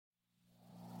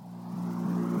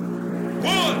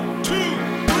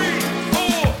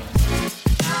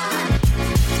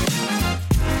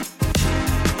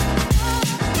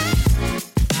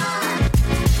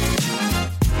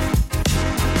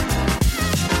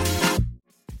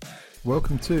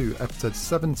Welcome to episode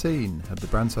 17 of the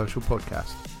Brand Social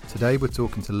Podcast. Today we're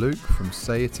talking to Luke from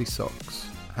Seity Socks.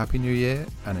 Happy New Year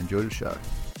and enjoy the show.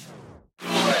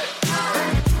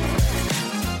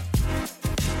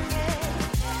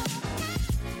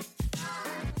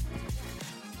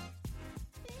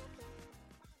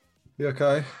 You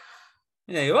okay?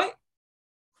 Yeah, you right?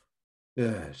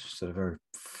 Yeah, it's just a very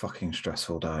fucking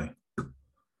stressful day.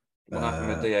 What happened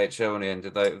with DHL in the end?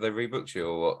 Did they rebooked you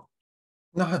or what?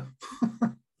 No.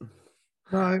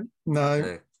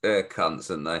 No. They're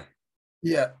cunts, aren't they?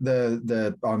 Yeah,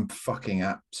 I'm fucking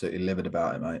absolutely livid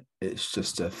about it, mate. It's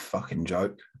just a fucking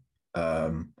joke.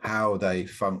 How they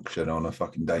function on a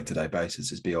fucking day-to-day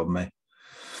basis is beyond me.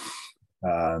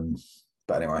 But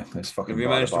anyway, it's fucking. Have you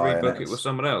managed to rebook it with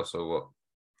someone else or what?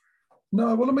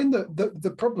 No, well, I mean,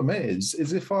 the problem is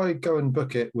if I go and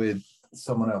book it with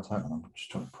someone else. Hang on, I'm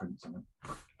just trying to print something.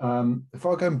 If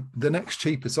I go, the next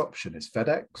cheapest option is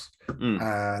FedEx,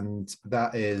 and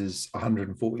that is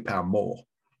 £140 more.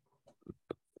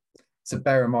 So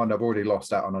bear in mind, I've already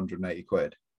lost out on 180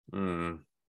 quid. I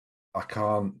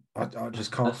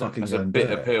just can't fucking go and do it.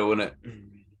 That's a bitter pill, isn't it?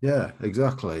 Yeah,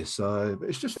 exactly. So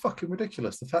it's just fucking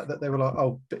ridiculous. The fact that they were like,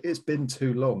 oh, but it's been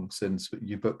too long since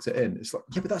you booked it in. It's like,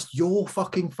 yeah, but that's your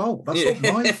fucking fault. That's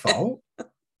not my fault.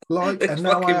 Like, and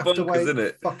now I have to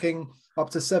wait fucking up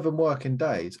to 7 working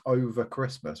days over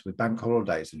Christmas with bank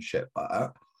holidays and shit like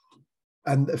that.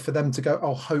 And for them to go,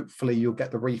 oh, hopefully you'll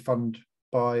get the refund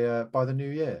by the new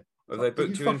year. Have they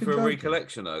booked you in for a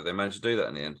recollection though? They managed to do that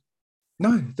in the end?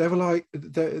 No, they were like,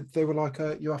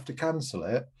 you have to cancel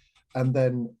it and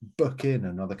then book in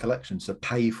another collection, so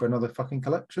pay for another fucking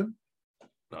collection.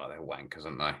 Oh, they're wankers,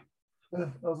 aren't they? Yeah,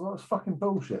 that's fucking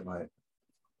bullshit, mate.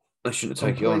 They shouldn't have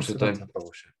taken you on, should they?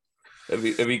 Bullshit. Have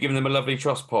you given them a lovely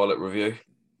Trustpilot review?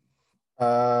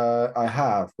 I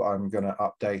have, but I'm going to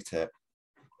update it.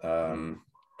 I've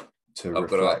got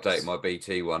to update my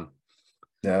BT one.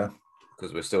 Yeah.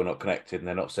 Because we're still not connected and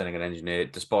they're not sending an engineer,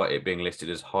 despite it being listed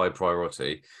as high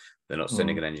priority. They're not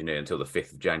sending an engineer until the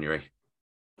 5th of January.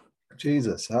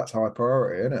 Jesus, that's high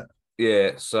priority, isn't it?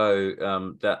 Yeah,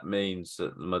 so that means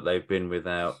that they've been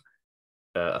without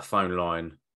a phone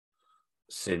line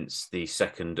since the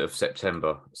 2nd of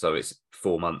September. So it's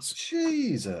 4 months.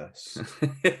 Jesus.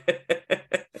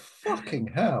 Fucking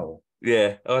hell.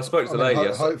 Yeah, I spoke to the lady.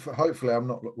 Hopefully, I'm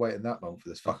not waiting that long for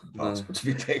this fucking passport to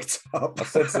be picked up. I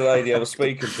said to the lady I was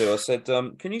speaking to, I said,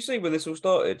 can you see when this all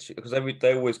started? Because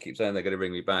they always keep saying they're going to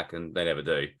ring me back and they never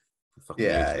do. Fucking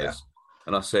useless. Yeah.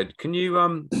 And I said, can you,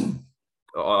 I'm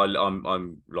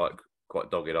like quite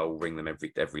dogged. I'll ring them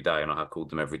every day, and I have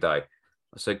called them every day.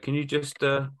 I said, can you just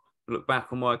look back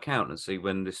on my account and see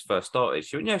when this first started?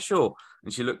 She went, yeah, sure.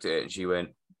 And she looked at it and she went,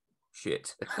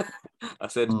 shit. I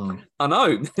said, I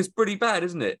know, it's pretty bad,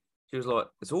 isn't it? She was like,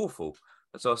 it's awful.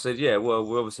 So I said, yeah, well,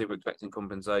 we're expecting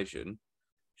compensation.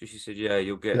 She said, yeah,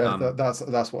 you'll get. Yeah,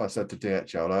 that's what I said to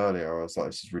DHL earlier. I was like,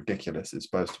 this is ridiculous. It's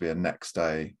supposed to be a next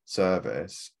day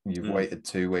service. You've waited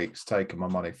 2 weeks, taken my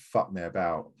money, fucked me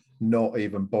about, not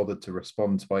even bothered to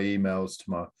respond to my emails, to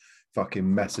my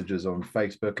fucking messages on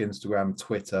Facebook, Instagram,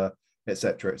 Twitter,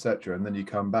 etc., etc. And then you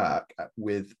come back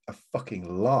with a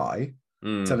fucking lie,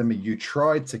 telling me you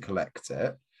tried to collect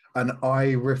it and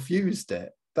I refused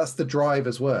it. That's the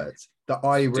driver's words. That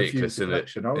I refused the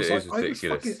collection. I was like,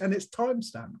 and it's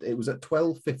timestamped. It was at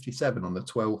 12:57 on the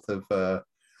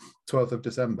 12th of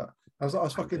December. I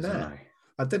was fucking there.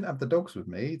 I didn't have the dogs with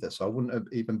me either, so I wouldn't have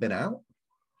even been out.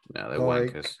 No, they're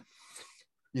wankers.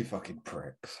 You fucking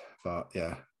pricks. But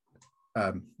yeah.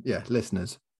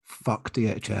 Listeners, fuck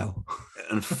DHL.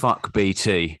 And fuck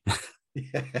BT.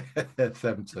 Yeah,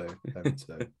 them too.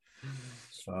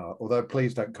 Although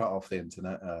please don't cut off the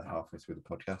internet halfway through the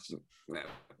podcast. That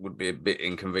would be a bit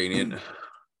inconvenient.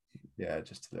 Yeah,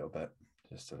 just a little bit.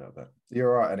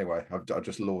 You're all right anyway. I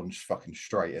just launched fucking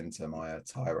straight into my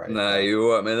tirade. No, you're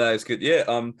all right, man. That is good. Yeah,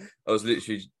 I was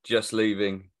literally just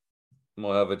leaving my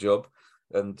other job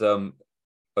and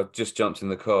I just jumped in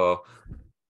the car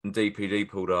and DPD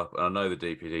pulled up. And I know the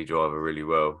DPD driver really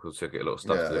well because I get a lot of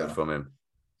stuff delivered from him.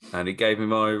 And he gave me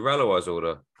my Rallowise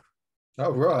order.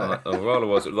 Oh, right.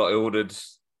 Rallowise, like I ordered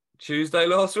Tuesday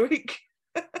last week.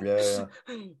 Yeah.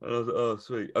 And I was like, oh,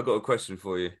 sweet. I got a question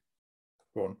for you.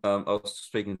 Go on. I was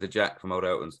speaking to Jack from Old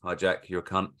Elton's. Hi, Jack, you're a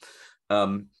cunt.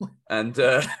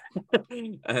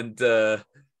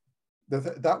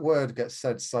 That word gets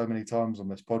said so many times on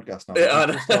this podcast now. Yeah,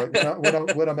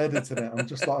 when I'm editing it, I'm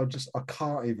just like, I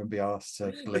can't even be asked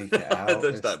to bleep it out.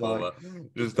 Just don't bother.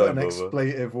 Just don't bother.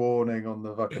 Expletive warning on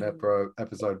the fucking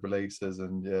episode releases,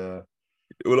 and yeah.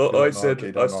 Well, Don't like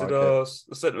it, I don't said, like it.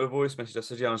 I sent him a voice message. I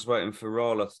said, yeah, I was waiting for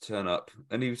Rala to turn up.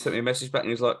 And he sent me a message back and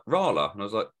he was like, Rala. And I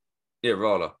was like, yeah,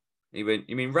 Rala. He went,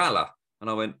 you mean Rala? And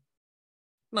I went,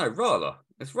 no, Rala.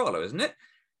 It's Rala, isn't it?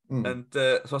 Mm, And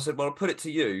so I said, well, I'll put it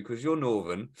to you because you're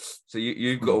Northern. So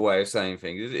you've got a mm. way of saying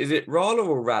things. Is it Rala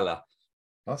or Rala?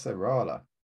 I say Rala.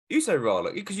 You say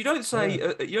Rala because Yeah,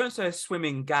 you don't say a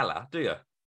swimming gala, do you?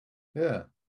 yeah.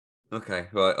 Okay,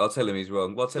 right. I'll tell him he's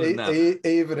wrong. Well, I'll tell him now. Even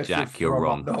if you're Jack, you're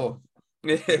from up wrong. north,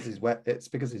 Yeah. it's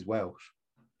because he's Welsh.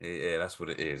 Yeah, that's what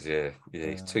it is. Yeah, yeah.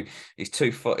 Yeah. He's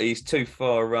too far. He's too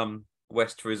far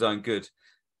west for his own good.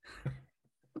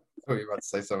 Oh, you about to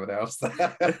say something else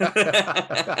there.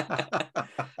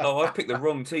 Oh, I've picked the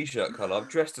wrong t-shirt color. I've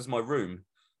dressed as my room.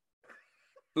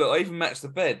 Look, I even matched the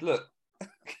bed. Look.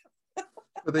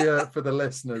 For the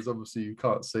listeners, obviously you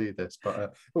can't see this, but I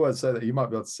won't say that you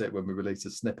might be able to see it when we release a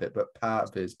snippet. But part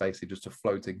of it is basically just a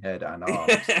floating head and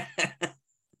arms.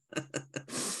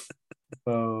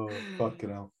 Oh, fucking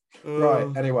hell. Right.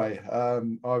 Anyway,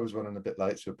 I was running a bit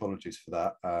late, so apologies for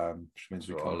that. Which means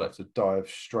we kind of have to dive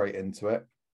straight into it.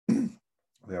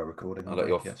 We are recording. I'll let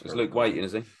you off. Yes, is Luke waiting,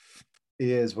 is he?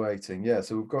 He is waiting. Yeah.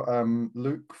 So we've got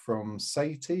Luke from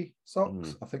Seity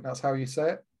Socks. I think that's how you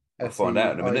say it. I'll find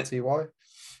out in a minute. Sety.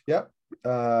 Yep.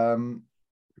 I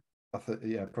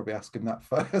think probably ask him that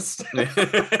first.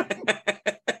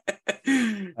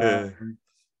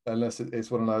 Unless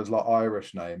it's one of those like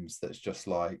Irish names that's just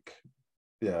like,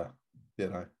 yeah, you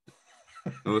know.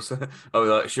 Also,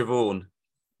 like Siobhan.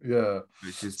 Yeah.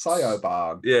 Which is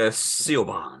Siobhan. Yeah,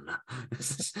 Siobhan.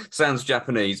 Sounds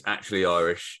Japanese, actually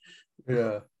Irish.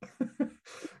 Yeah.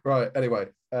 Right. Anyway,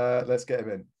 let's get him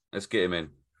in. Let's get him in.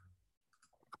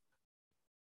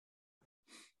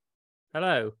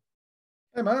 Hello.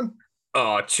 Hey, man.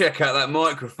 Oh, check out that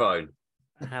microphone.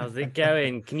 How's it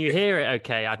going? Can you hear it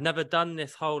okay? I've never done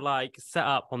this whole like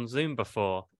setup on Zoom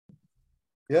before.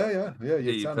 Yeah.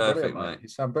 You sound perfect, brilliant, mate. mate. You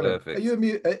sound brilliant. Perfect.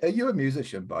 Are you a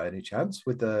musician by any chance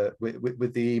with the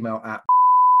email app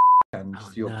and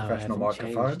your professional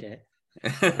microphone? Changed it.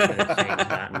 I'm gonna change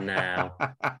that now.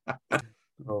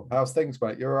 Oh, how's things,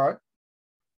 mate? You all right?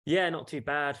 Yeah, not too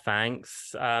bad,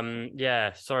 thanks.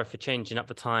 Yeah, sorry for changing up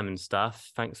the time and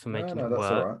stuff. Thanks for making it that's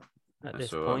work all right. at That's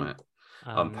this all point. right, mate.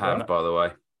 I'm Pav, by the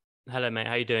way. Hello, mate.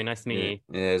 How you doing? Nice to meet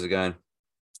you. Yeah, how's it going?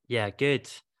 Yeah, good.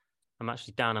 I'm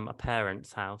actually down at my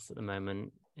parents' house at the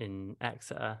moment in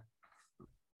Exeter.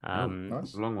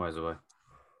 Nice. A long ways away.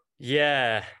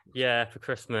 Yeah, for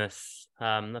Christmas.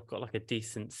 I've got like a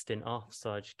decent stint off,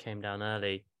 so I just came down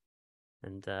early,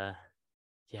 and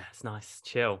yeah, it's nice,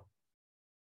 chill.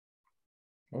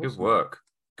 Awesome.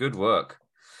 Good work.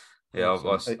 Yeah,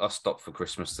 Awesome. I stopped for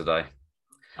Christmas today.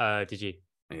 Did you?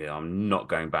 Yeah, I'm not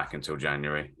going back until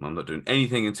January. I'm not doing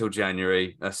anything until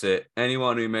January. That's it.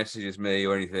 Anyone who messages me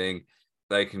or anything,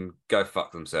 they can go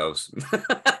fuck themselves.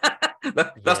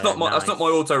 That's not my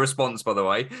auto response, by the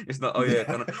way. It's not. Oh yeah,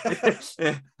 yeah. If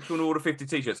you want to order 50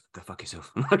 t-shirts, go fuck yourself.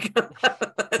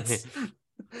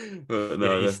 But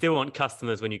no, you still want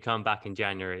customers when you come back in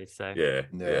January, so yeah.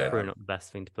 Probably not the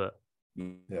best thing to put.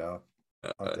 Yeah,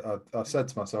 I said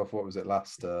to myself, what was it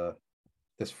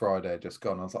this Friday just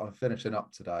gone? I was like, I'm finishing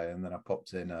up today, and then I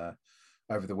popped in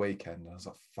over the weekend. I was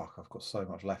like, fuck, I've got so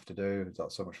much left to do. It's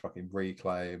like so much fucking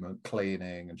reclaim and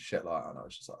cleaning and shit like that. And I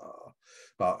was just like, oh.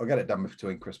 But I'll get it done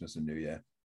between Christmas and New Year.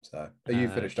 So are you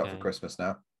finished up for Christmas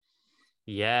now?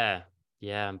 Yeah.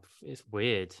 It's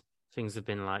weird. Things have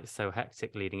been like so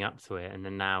hectic leading up to it, and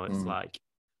then now it's like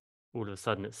all of a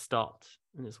sudden it's stopped,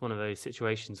 and it's one of those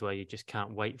situations where you just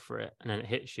can't wait for it, and then it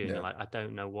hits you, and you're like, I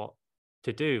don't know what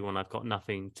to do when I've got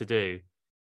nothing to do.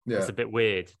 Yeah, it's a bit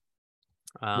weird.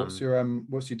 What's your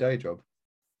day job?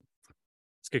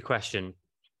 It's a good question.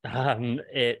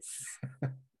 It's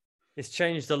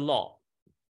changed a lot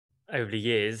over the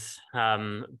years,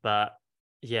 but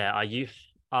yeah,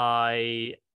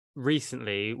 I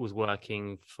recently was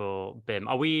working for BIM.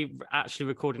 Are we actually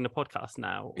recording the podcast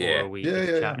now, or are we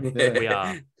chatting? Yeah. We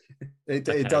are.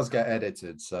 It does get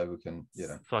edited, so we can,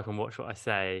 so I can watch what I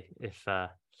say. If I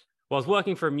was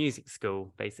working for a music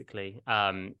school, basically,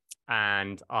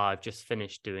 and I've just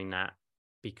finished doing that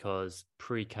because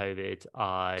pre-COVID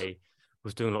I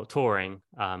was doing a lot of touring.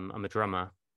 I'm a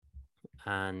drummer,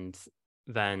 and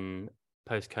then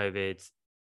post-COVID,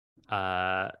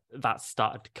 that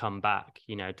started to come back,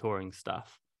 touring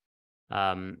stuff.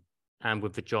 And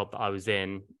with the job that I was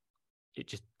in, it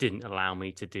just didn't allow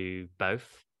me to do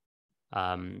both.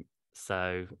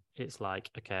 So it's like,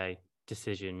 okay,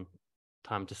 decision,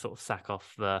 time to sort of sack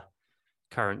off the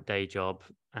current day job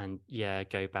and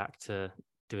go back to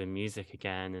doing music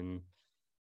again. And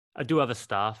I do other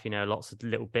stuff, lots of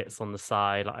little bits on the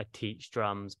side. Like I teach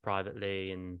drums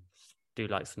privately and do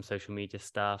like some social media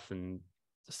stuff and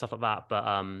stuff like that.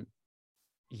 But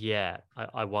yeah,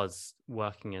 I was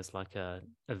working as like a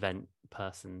event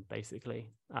person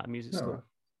basically at a music school.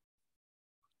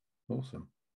 Right.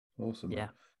 Awesome. Yeah.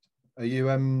 Are you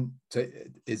are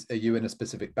you in a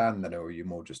specific band then, or are you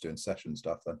more just doing session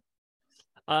stuff then?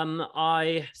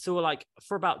 I saw like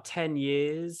for about 10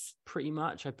 years, pretty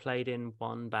much, I played in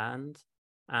one band,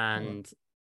 and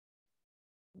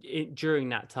during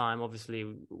that time, obviously,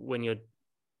 when you're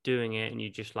doing it and you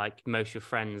just like most of your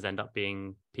friends end up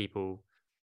being people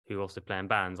who also play in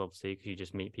bands, obviously, because you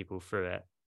just meet people through it.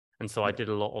 And so I did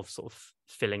a lot of sort of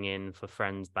filling in for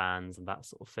friends' bands and that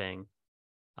sort of thing.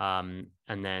 And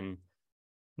then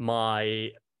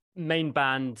my main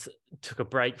band took a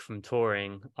break from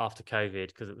touring after COVID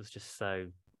because it was just so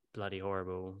bloody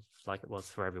horrible, like it was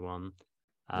for everyone.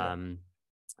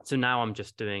 So now I'm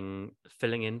just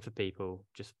filling in for people,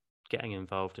 just getting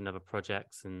involved in other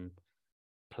projects and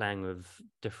playing with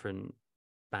different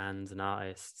bands and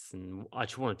artists. And I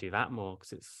just want to do that more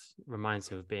because it reminds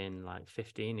me of being like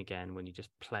 15 again, when you just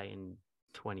play in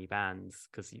 20 bands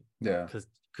because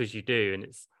you do.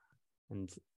 And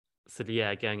so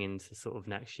going into sort of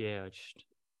next year, I'm just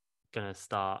gonna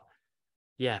start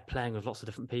playing with lots of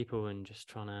different people and just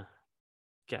trying to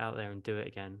get out there and do it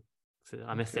again. So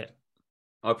I miss it.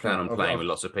 I plan on playing with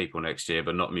lots of people next year,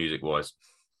 but not music wise.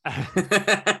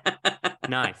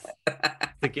 Nice.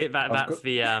 So that's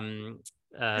the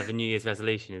New Year's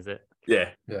resolution, is it?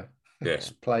 Yeah.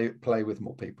 Yes. Play with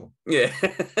more people. Yeah.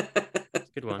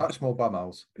 Good one. Touch more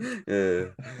bumholes. Yeah.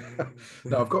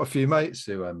 No, I've got a few mates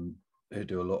who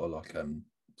do a lot of like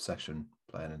session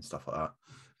playing and stuff like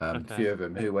that. A few of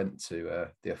them who went to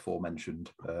the aforementioned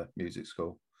music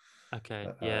school. Okay.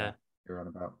 You're on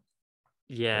about.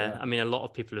 Yeah, I mean, a lot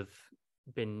of people have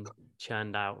been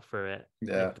churned out through it.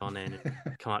 Yeah, they've gone in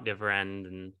and come out the other end,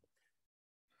 and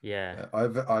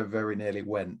I very nearly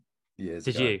went years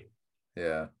ago. Did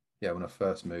you? Yeah. When I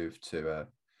first moved to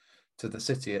the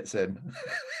city it's in,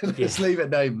 let's leave it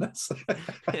nameless.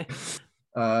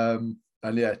 And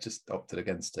just opted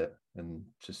against it and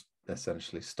just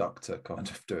essentially stuck to kind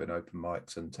of doing open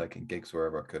mics and taking gigs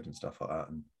wherever I could and stuff like that.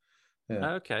 And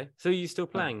okay, so are you still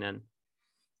playing then?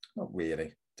 Not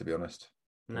really, to be honest.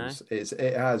 No,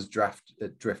 it has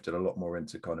drifted a lot more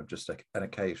into kind of just like an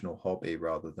occasional hobby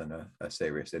rather than a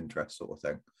serious interest sort of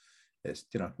thing. It's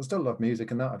I still love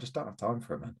music and that. I just don't have time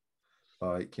for it, man.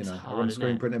 Like I run a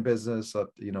screen printing business. I've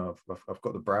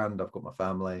got the brand. I've got my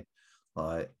family.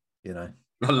 Like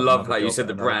I love how you said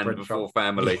the brand before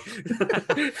family.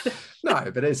 No,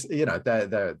 but it's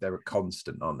they're a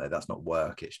constant, aren't they? That's not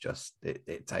work. It's just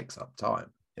it takes up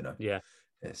time. Yeah.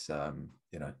 It's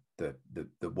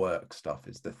the work stuff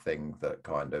is the thing that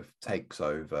kind of takes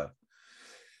over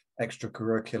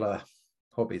extracurricular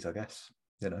hobbies, I guess.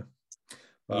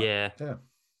 But, yeah.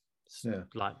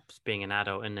 Like being an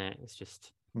adult, isn't it? It's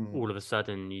just all of a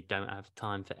sudden you don't have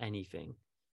time for anything.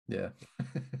 Yeah.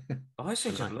 I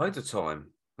seem to have loads of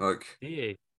time. Like, do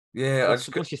you? Yeah.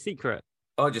 What's your secret?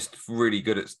 I'm just really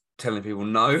good at telling people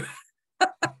no.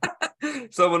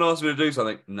 Someone asked me to do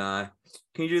something. No.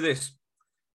 Can you do this?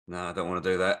 No, I don't want to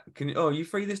do that. Can you? Oh, are you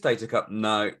free this day to cut?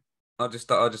 No. I just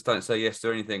don't say yes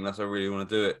to anything unless I really want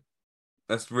to do it.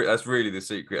 That's really the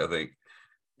secret, I think.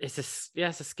 It's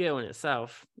a skill in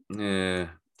itself. Yeah.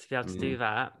 To be able to do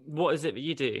that. What is it that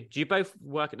you do? Do you both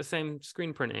work at the same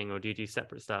screen printing, or do you do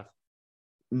separate stuff?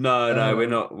 No, we're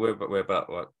not. We're about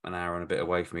like an hour and a bit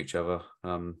away from each other.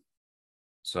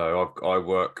 So I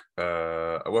work in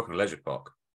a leisure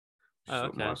park. Oh,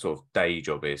 okay. My sort of day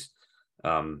job is.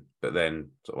 But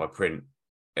then sort of I print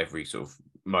every sort of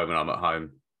moment I'm at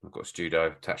home. I've got a studio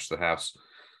attached to the house.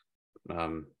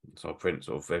 So I print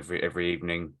sort of every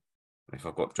evening. If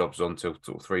I've got jobs on till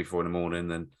sort of 3-4 in the morning,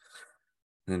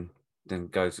 then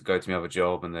go to my other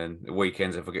job, and then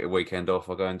weekends, if I get a weekend off,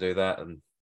 I go and do that. And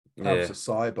Al's a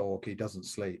cyborg. He doesn't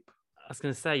sleep. I was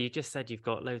going to say, you just said you've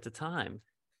got loads of time.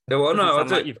 Yeah, well, no, I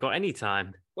do. Like you've got any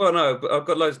time. Well, no, but I've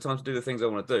got loads of time to do the things I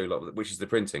want to do, like which is the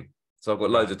printing. So I've got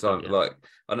loads of time. Yeah. Like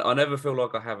I never feel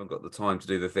like I haven't got the time to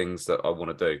do the things that I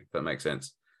want to do. If that makes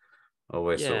sense. I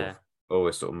always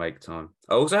sort of make time.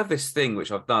 I also have this thing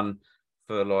which I've done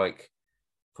for like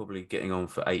probably getting on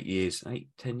for 10 years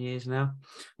now,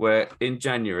 where in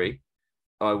January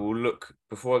I will look,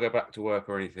 before I go back to work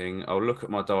or anything, I'll look at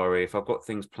my diary. If I've got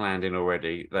things planned in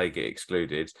already, they get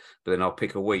excluded. But then I'll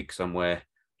pick a week somewhere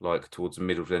like towards the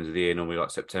middle to the end of the year, normally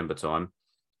like September time,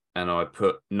 and I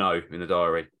put no in the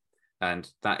diary. And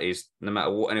that is, no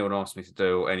matter what anyone asks me to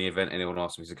do or any event anyone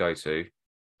asks me to go to,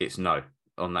 it's no.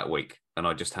 on that week, and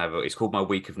I just have it's called my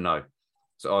week of no.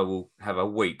 So I will have a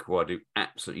week where I do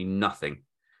absolutely nothing,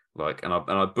 like, and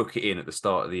I book it in at the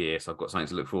start of the year, so I've got something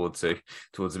to look forward to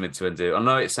towards the mid to end. I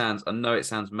know it sounds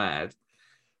mad,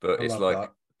 but I it's love like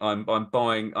that.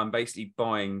 I'm basically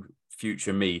buying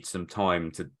future me some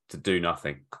time to do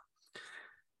nothing.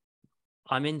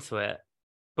 I'm into it.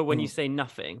 But when you say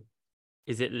nothing,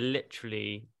 is it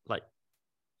literally like,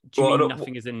 do you mean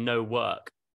nothing as in no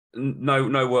work? No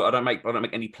work. I don't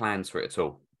make any plans for it at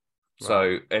all.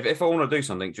 So if I want to do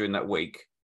something during that week,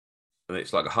 and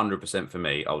it's like 100% for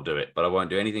me, I'll do it. But I won't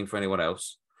do anything for anyone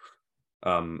else.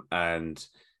 And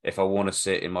if I want to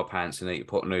sit in my pants and eat a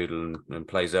pot noodle and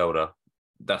play Zelda,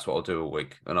 that's what I'll do all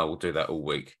week, and I will do that all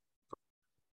week.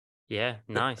 Yeah,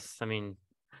 nice. I mean,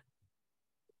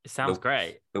 it sounds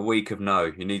great. The week of no.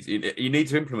 You need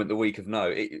to implement the week of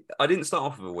no. I didn't start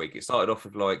off with a week. It started off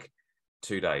with like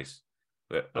 2 days.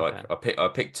 But like I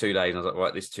picked 2 days, and I was like,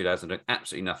 right, this 2 days I'm doing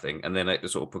absolutely nothing, and then it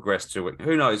sort of progressed to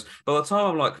who knows. By the time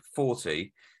I'm like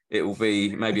 40, it will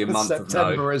be maybe a month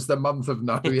September of no. is the month of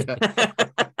no. Yeah.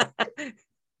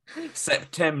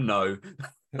 September no.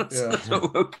 Yeah.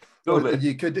 Well,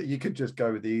 you could just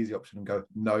go with the easy option and go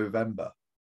November.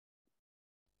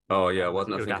 Oh yeah, I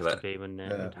wasn't It would thinking have of that. to be, wouldn't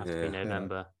it? It would have to be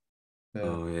November. Yeah.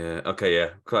 Oh yeah. Okay, yeah.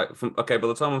 Okay, by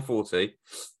the time I'm 40,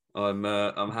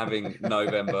 I'm having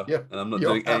November, and I'm not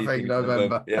doing anything in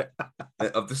November. Yeah,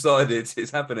 I've decided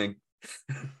it's happening.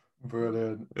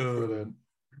 Brilliant.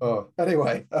 Oh,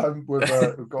 anyway, we've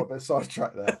got a bit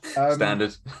sidetracked there.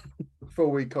 Standard. Before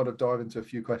we kind of dive into a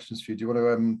few questions for you, do you want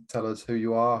to tell us who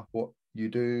you are, what you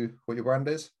do, what your brand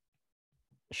is?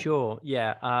 Sure.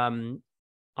 Yeah.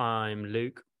 I'm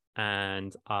Luke,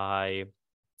 and I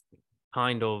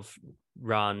kind of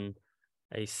run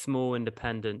a small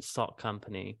independent sock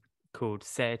company called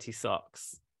Seity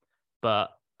Socks, but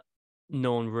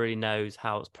no one really knows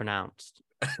how it's pronounced.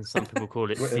 And some people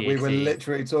call it Seity. We were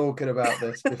literally talking about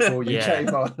this before you came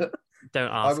on.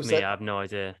 Don't ask me. I have no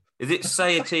idea. Is it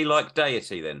Seity like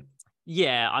deity then?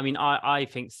 Yeah, I mean, I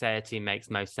think Seity makes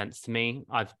most sense to me.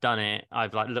 I've done it.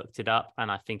 I've like looked it up,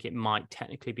 and I think it might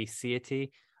technically be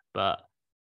Seity, but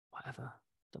whatever,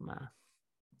 doesn't matter.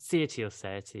 Seity or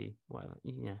Seity, whatever.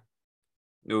 Yeah.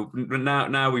 No,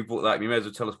 now we've brought that. You may as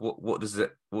well tell us what does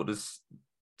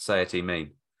Seity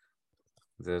mean?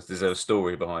 Is there a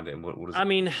story behind it? And what does I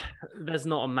mean, there's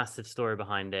not a massive story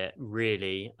behind it,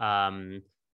 really.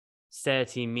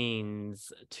 Seity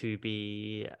means to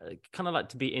be kind of like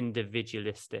to be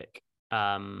individualistic,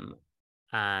 and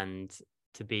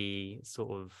to be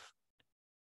sort of,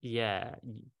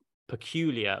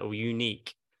 peculiar or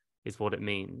unique is what it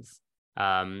means.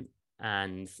 And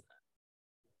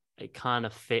it kind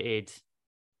of fitted,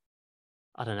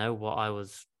 I don't know, what I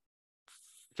was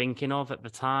thinking of at the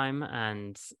time,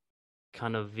 and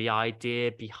kind of the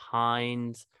idea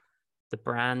behind the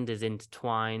brand is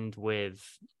intertwined with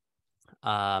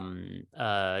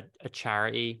a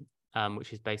charity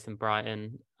which is based in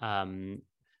Brighton,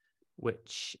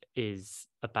 which is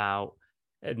about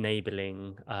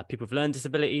enabling people with learning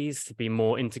disabilities to be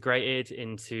more integrated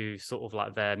into sort of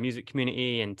like their music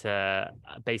community, and to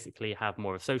basically have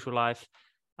more of a social life.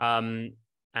 And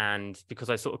because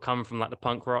I sort of come from like the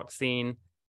punk rock scene,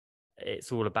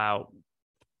 it's all about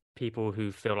people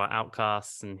who feel like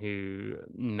outcasts and who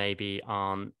maybe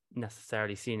aren't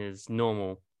necessarily seen as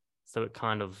normal. So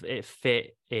it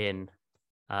fit in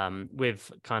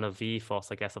with kind of the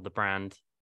ethos, I guess, of the brand,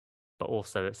 but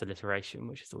also its alliteration,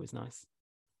 which is always nice.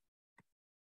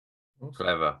 Awesome.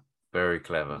 Clever, very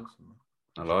clever. Awesome.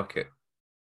 I like it.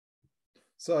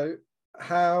 So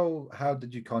how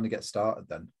did you kind of get started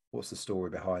then? What's the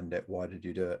story behind it? Why did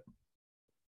you do it?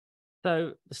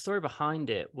 So the story behind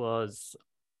it was,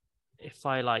 if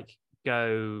I like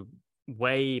go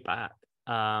way back,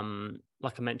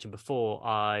 like I mentioned before,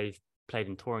 I've played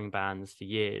in touring bands for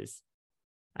years,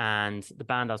 and the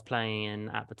band I was playing in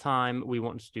at the time, we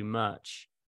wanted to do merch.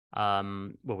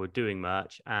 We're doing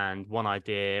merch, and one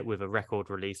idea with a record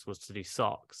release was to do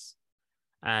socks.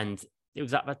 And it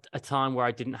was at a time where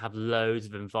I didn't have loads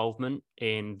of involvement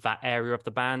in that area of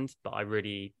the band, but I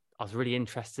was really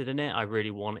interested in it. I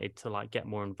really wanted to like get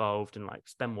more involved and like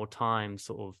spend more time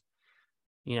sort of,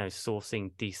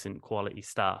 sourcing decent quality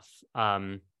stuff.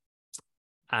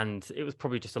 And it was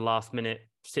probably just a last minute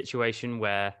situation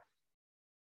where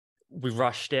we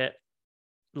rushed it.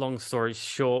 Long story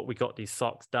short, we got these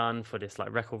socks done for this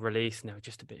like record release, and they were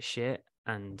just a bit shit.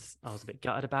 And I was a bit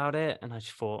gutted about it. And I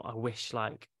just thought, I wish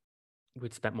like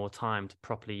we'd spent more time to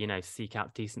properly, seek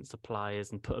out decent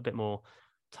suppliers and put a bit more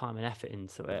time and effort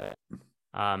into it.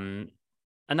 And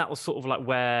that was sort of like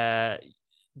where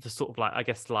the sort of like, I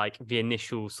guess like the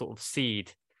initial sort of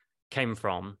seed came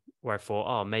from, where I thought,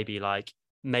 oh, maybe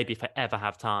if I ever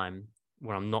have time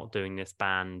when I'm not doing this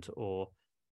band, or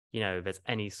there's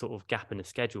any sort of gap in the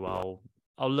schedule,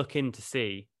 I'll look in to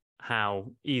see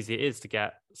how easy it is to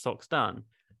get socks done,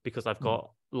 because I've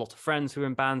got lots of friends who were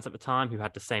in bands at the time who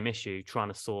had the same issue trying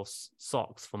to source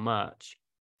socks for merch.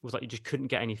 It was like you just couldn't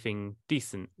get anything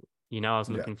decent. I was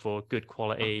looking for good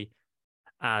quality,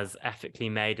 as ethically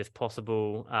made as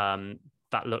possible,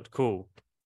 that looked cool,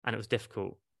 and it was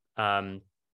difficult.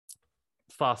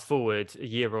 Fast forward a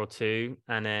year or two,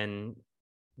 and then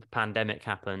the pandemic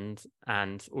happened,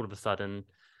 and all of a sudden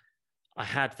I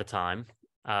had the time.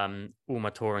 All my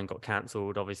touring got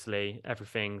cancelled, obviously.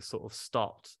 Everything sort of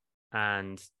stopped.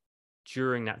 And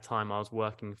during that time, I was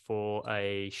working for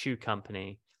a shoe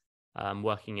company,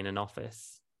 working in an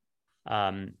office.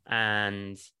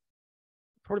 And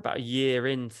probably about a year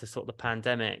into sort of the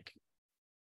pandemic,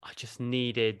 I just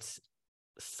needed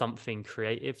something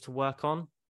creative to work on.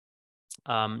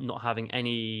 Not having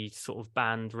any sort of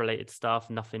band related stuff,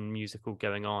 nothing musical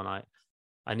going on.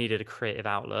 I needed a creative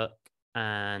outlet,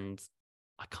 and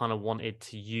I kind of wanted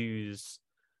to use,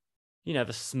 the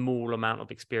small amount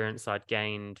of experience I'd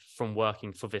gained from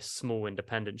working for this small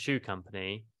independent shoe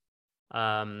company.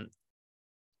 And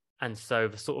so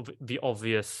the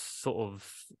obvious sort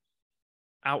of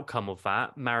outcome of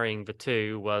that, marrying the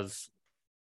two, was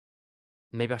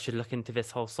maybe I should look into this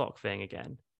whole sock thing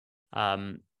again.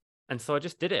 And so I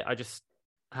just did it. I just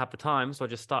had the time. So I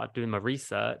just started doing my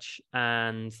research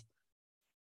and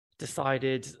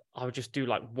decided I would just do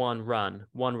like one run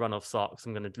of socks.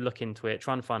 I'm going to look into it,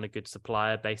 try and find a good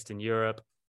supplier based in Europe,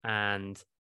 and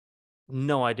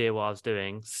no idea what I was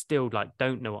doing. Still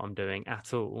don't know what I'm doing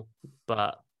at all.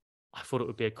 But I thought it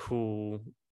would be a cool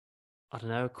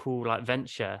like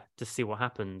venture to see what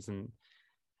happens. And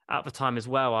at the time as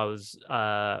well, I was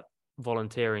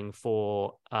volunteering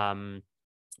for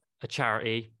a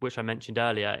charity, which I mentioned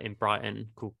earlier, in Brighton,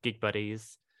 called Gig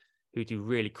Buddies, who do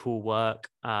really cool work.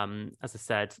 As I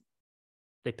said,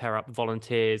 they pair up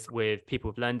volunteers with people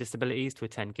with learning disabilities to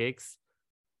attend gigs.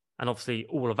 And obviously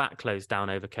all of that closed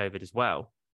down over COVID as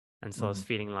well. And so I was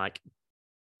feeling like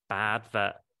bad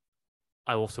that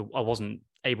I wasn't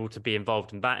able to be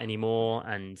involved in that anymore.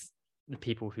 And the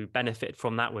people who benefited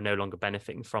from that were no longer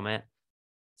benefiting from it.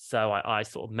 So I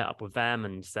sort of met up with them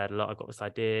and said, look, I've got this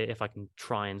idea. If I can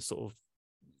try and sort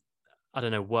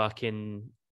of, work in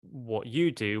what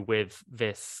you do with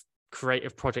this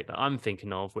creative project that I'm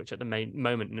thinking of, which at the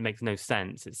moment it makes no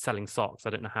sense. It's selling socks. I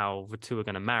don't know how the two are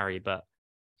going to marry, but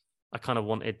I kind of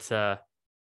wanted to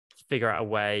figure out a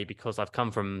way, because I've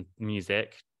come from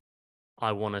music.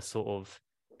 I want to sort of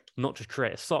not just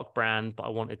create a sock brand, but I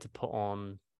wanted to put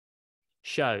on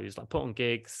shows, like put on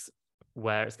gigs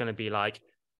where it's going to be like,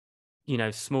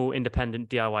 small independent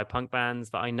DIY punk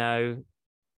bands that I know,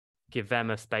 give them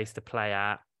a space to play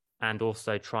at, and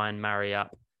also try and marry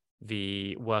up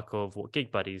the work of what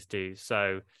Gig Buddies do.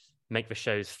 So make the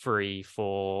shows free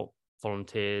for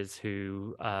volunteers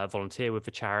who volunteer with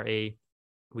the charity.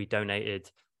 We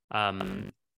donate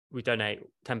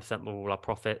 10% of all our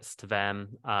profits to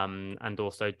them, and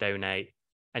also donate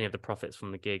any of the profits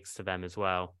from the gigs to them as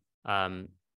well.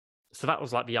 So that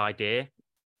was like the idea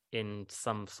in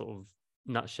some sort of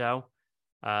nutshell.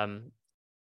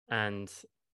 And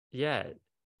yeah,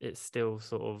 it's still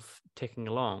sort of ticking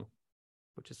along,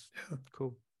 which is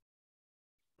cool.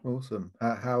 Awesome.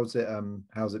 How's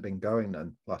it been going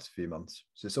then last few months?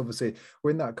 So it's obviously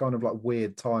we're in that kind of like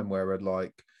weird time where we're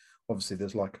like, obviously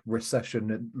there's like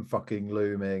recession fucking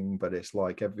looming, but it's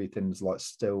like everything's like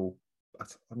still,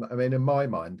 I mean, in my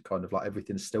mind, kind of like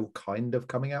everything's still kind of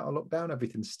coming out of lockdown.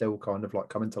 Everything's still kind of like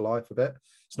coming to life a bit.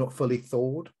 It's not fully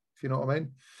thawed, if you know what I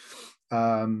mean.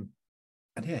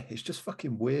 And yeah, it's just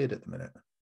fucking weird at the minute.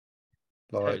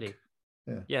 Like, totally.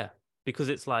 Yeah. Because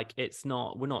it's like,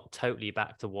 we're not totally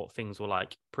back to what things were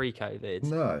like pre-COVID.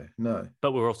 No.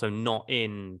 But we're also not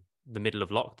in the middle of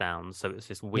lockdown. So it's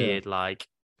this weird, I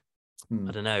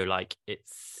don't know, like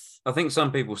it's... I think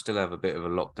some people still have a bit of a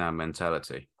lockdown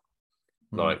mentality.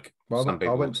 Like, well, some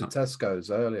people... I went to Tesco's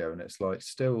earlier, and it's like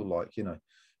still like,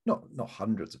 not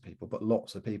hundreds of people, but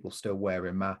lots of people still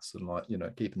wearing masks and like,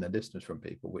 keeping their distance from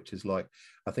people, which is like,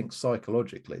 I think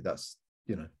psychologically that's,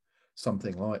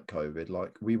 something like COVID.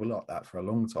 Like we were like that for a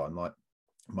long time. Like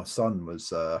my son was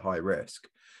high risk,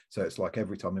 so it's like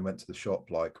every time we went to the shop,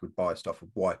 like we'd buy stuff,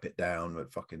 would wipe it down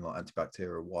with fucking like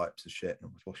antibacterial wipes and shit, and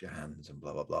wash your hands and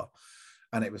blah blah blah.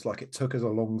 And it was like it took us a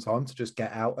long time to just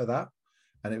get out of that.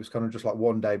 And it was kind of just like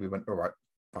one day we went, all right,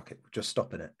 fuck it, we're just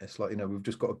stopping it. It's like, we've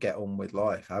just got to get on with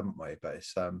life, haven't we? But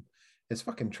it's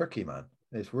fucking tricky, man.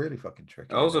 It's really fucking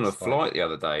tricky. I was and on a it's like, flight the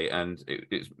other day, and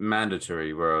it's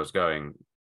mandatory where I was going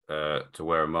to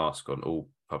wear a mask on all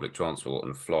public transport,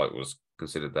 and the flight was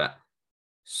considered that.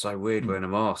 So weird wearing a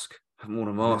mask. I haven't worn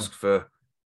a mask for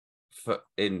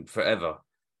in forever.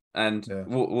 And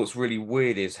what's really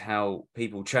weird is how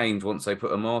people change once they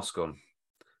put a mask on.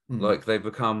 Like they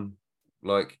become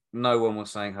like no one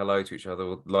was saying hello to each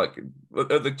other. Like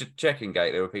at the check-in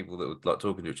gate, there were people that were like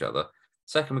talking to each other.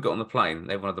 Second we got on the plane,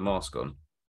 everyone had the mask on.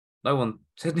 No one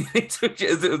said anything to each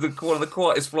other. It was one of the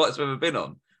quietest flights I've ever been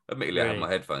on. Admittedly, I had my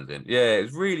headphones in. Yeah, it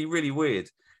was really, really weird.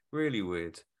 Really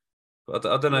weird. But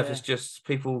I don't know if it's just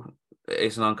people.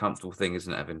 It's an uncomfortable thing,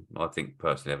 isn't it? I think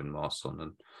personally having masks on,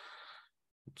 and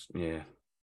yeah.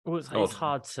 Well, it's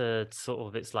hard to sort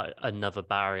of. It's like another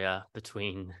barrier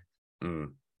between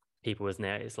people, isn't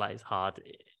it? It's like it's hard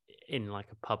in like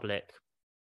a public,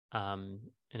 in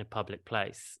a public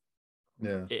place.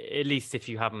 Yeah. At least if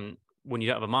you haven't, when you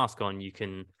don't have a mask on, you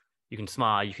can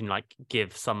smile, you can like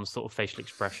give some sort of facial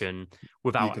expression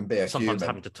without you can be sometimes human.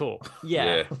 having to talk.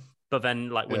 Yeah. But then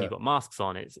like when you've got masks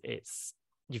on, it's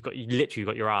you literally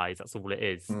got your eyes. That's all it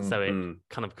is. So it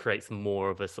kind of creates more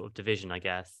of a sort of division, I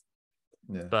guess.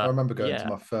 Yeah. But I remember going to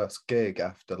my first gig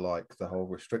after like the whole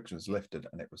restrictions lifted,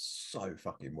 and it was so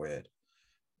fucking weird.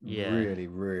 Yeah. Really,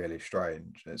 really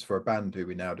strange. It's for a band who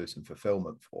we now do some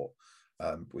fulfillment for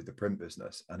with the print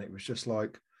business. And it was just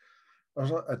like,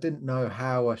 I didn't know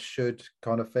how I should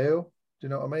kind of feel. Do you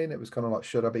know what I mean? It was kind of like,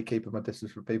 should I be keeping my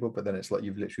distance from people? But then it's like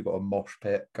you've literally got a mosh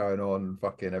pit going on and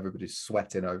fucking everybody's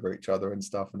sweating over each other and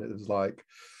stuff. And it was like,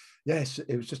 yes,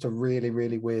 it was just a really,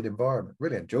 really weird environment.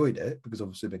 Really enjoyed it because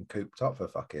obviously been cooped up for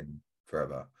fucking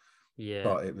forever. Yeah.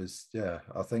 But it was,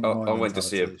 I think I went to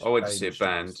see a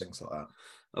band. Things like that.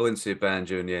 I went to see a band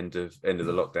during the end of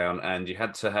the lockdown, and you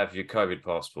had to have your COVID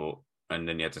passport, and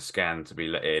then you had to scan to be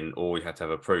let in, or you had to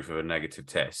have a proof of a negative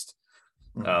test.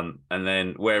 And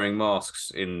then wearing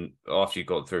masks in after you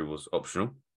got through was optional,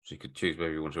 so you could choose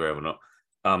whether you want to wear them or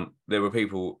not. There were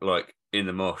people like in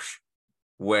the mosh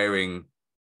wearing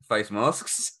face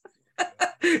masks.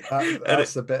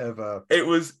 That's a bit of a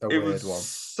weird one.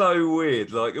 So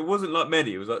weird. Like it wasn't like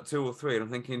many, it was like 2 or 3. And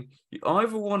I'm thinking, you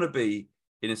either want to be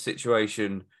in a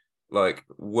situation like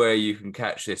where you can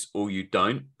catch this or you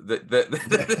don't. That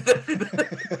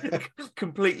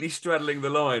completely straddling the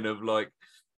line of like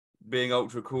being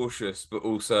ultra cautious, but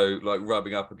also like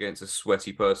rubbing up against a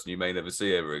sweaty person you may never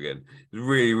see ever again. It was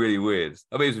really, really weird.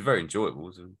 I mean, it was very enjoyable. It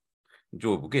was an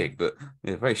enjoyable gig, but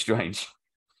very strange.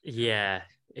 Yeah.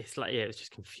 It's like, it's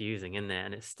just confusing, isn't it?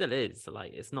 And it still is.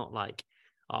 Like, it's not like,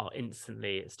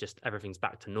 instantly it's just everything's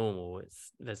back to normal.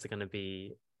 There's going to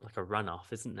be like a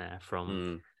runoff, isn't there,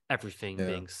 from everything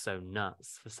being so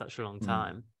nuts for such a long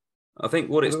time. I think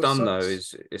what it's done though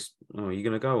is are you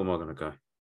going to go or am I going to go?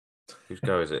 Whose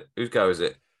go is it?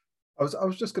 I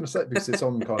was just going to say, because it's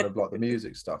on kind of like the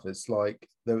music stuff. It's like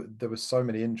there was so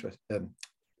many industries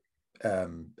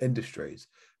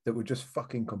that were just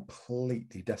fucking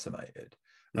completely decimated.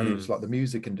 And it was like the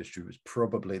music industry was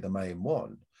probably the main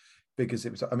one, because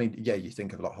it was, I mean, you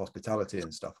think of like hospitality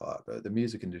and stuff like that, but the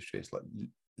music industry is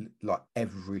like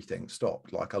everything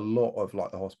stopped. Like a lot of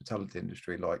like the hospitality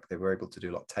industry, like they were able to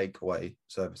do like takeaway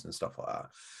service and stuff like that.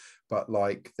 But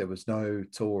like there was no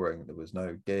touring, there was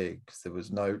no gigs, there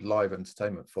was no live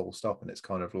entertainment, full stop. And it's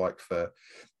kind of like for,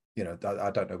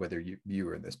 I don't know whether you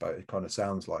were in this boat. It kind of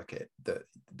sounds like it,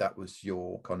 that was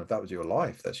your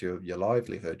life. That's your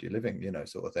livelihood, your living,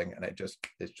 sort of thing. And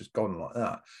it's just gone like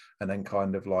that. And then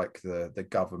kind of like the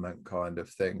government kind of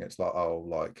thing. It's like, oh,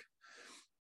 like,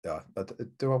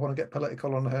 do I want to get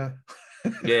political on here?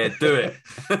 Yeah, do it.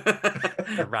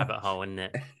 A rabbit hole, isn't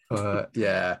it?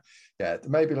 Yeah.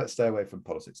 Maybe let's stay away from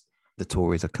politics. The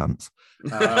Tories are cunts.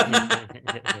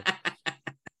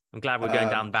 I'm glad we're going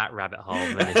down that rabbit hole.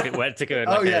 And if it were to go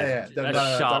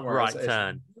a sharp right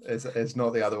turn. It's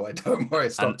not the other way. Don't worry.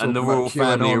 And the royal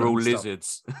family are all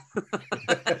lizards.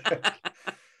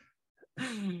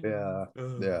 Yeah.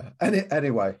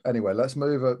 Anyway, let's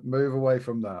move away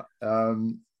from that.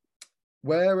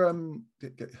 Where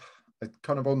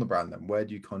kind of on the brand then, where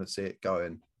do you kind of see it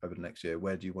going over the next year?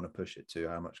 Where do you want to push it to?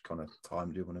 How much kind of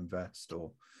time do you want to invest?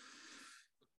 Or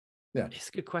it's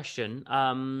a good question.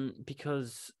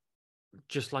 Because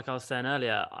just like I was saying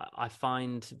earlier, I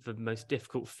find the most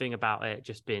difficult thing about it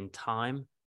just being time.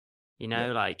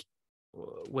 Like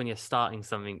when you're starting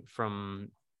something from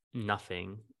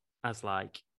nothing, as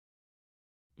like,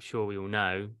 sure we all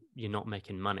know, you're not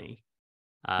making money.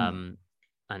 And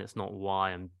it's not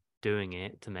why I'm doing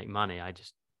it to make money. I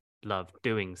just love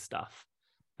doing stuff.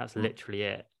 That's literally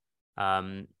it.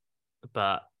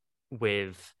 But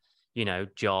with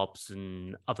jobs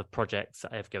and other projects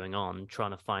that I have going on,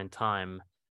 trying to find time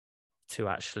to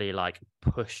actually like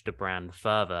push the brand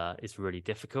further is really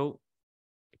difficult,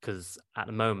 because at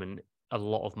the moment a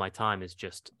lot of my time is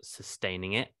just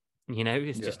sustaining it.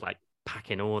 It's just like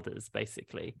packing orders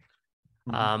basically.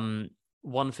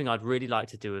 One thing I'd really like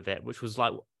to do with it, which was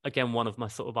like, again, one of my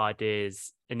sort of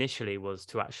ideas initially, was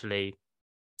to actually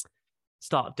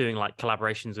start doing like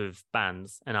collaborations with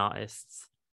bands and artists.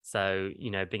 So,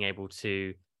 being able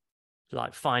to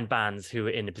like find bands who were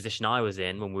in the position I was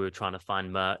in when we were trying to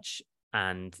find merch,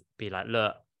 and be like,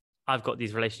 look, I've got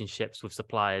these relationships with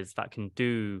suppliers that can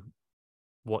do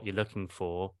what you're looking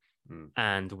for.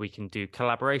 And we can do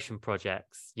collaboration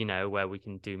projects, where we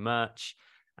can do merch,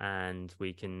 and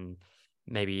we can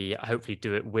maybe hopefully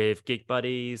do it with gig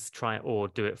buddies, or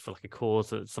do it for like a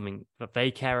cause or something that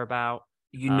they care about.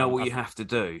 What you have to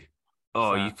do.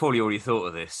 Oh, you've probably already thought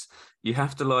of this. You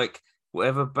have to, like,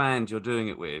 whatever band you're doing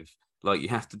it with, like, you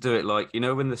have to do it like,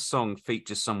 when the song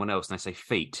features someone else and they say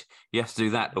feet, you have to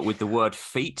do that, but with the word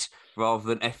feet rather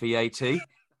than F-E-A-T.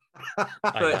 So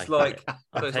it's like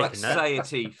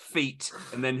Seity, feet,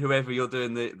 and then whoever you're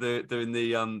doing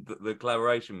the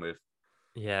collaboration with.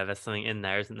 Yeah, there's something in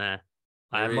there, isn't there?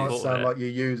 It might sound like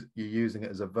you're using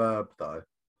it as a verb, though.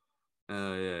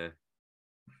 Oh yeah.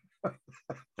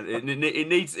 it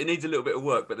needs a little bit of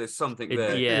work, but there's something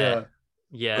there. Yeah.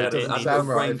 It doesn't sound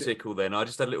right. Brain tickle. Then I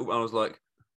just had a little. I was like,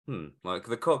 like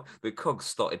the cogs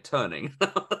started turning.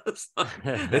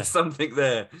 There's something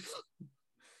there.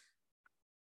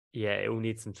 Yeah, it will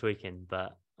need some tweaking,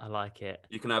 but I like it.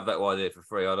 You can have that idea for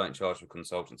free. I don't charge for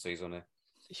consultancies on it.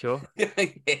 Sure. Yeah.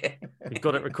 You've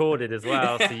got it recorded as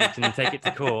well, so you can take it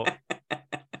to court.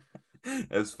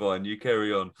 That's fine. You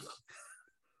carry on.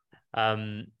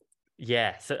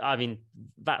 Yeah. So I mean,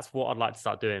 that's what I'd like to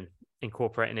start doing,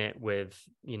 incorporating it with,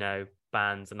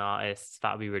 bands and artists.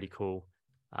 That would be really cool.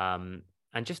 And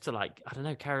just to, like, I don't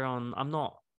know, carry on. I'm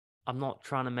not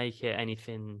trying to make it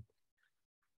anything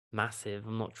massive.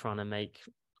 I'm not trying to make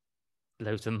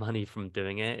loads of money from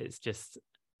doing it. It's just,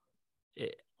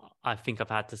 I think I've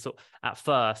had to at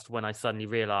first, when I suddenly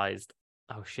realized,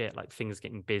 oh shit, like things are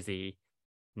getting busy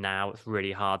now, it's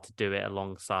really hard to do it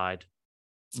alongside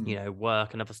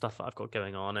work and other stuff that I've got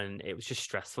going on, and it was just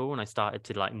stressful, and I started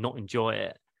to like not enjoy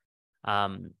it.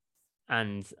 And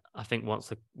I think once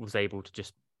I was able to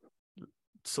just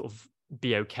sort of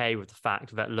be okay with the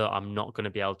fact that, look, I'm not going to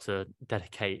be able to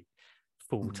dedicate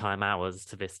full-time hours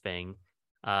to this thing,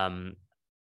 and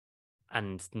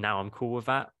now I'm cool with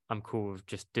that. I'm cool with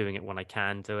just doing it when I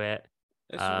can do it.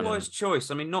 It's a wise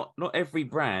choice. I mean, not every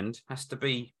brand has to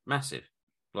be massive.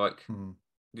 Like,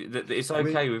 it's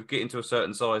okay with getting to a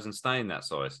certain size and staying that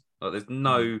size. Like, there's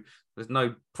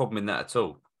no problem in that at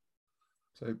all.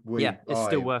 So it's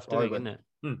still worth doing, isn't it?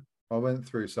 I went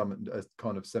through a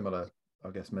kind of similar, I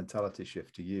guess, mentality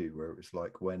shift to you, where it was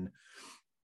like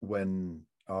when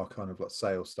our kind of like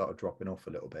sales started dropping off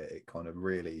a little bit, it kind of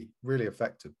really, really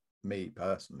affected me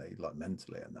personally, like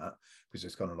mentally, and that, because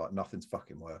it's kind of like nothing's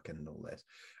fucking working and all this.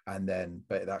 And then,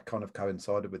 but that kind of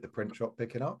coincided with the print shop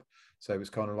picking up. So it was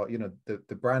kind of like,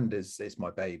 the brand is my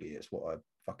baby. It's what I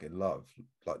fucking love,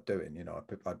 like doing.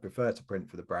 I prefer to print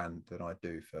for the brand than I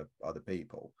do for other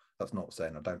people. That's not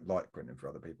saying I don't like printing for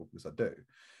other people, because I do.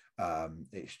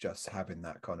 It's just having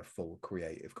that kind of full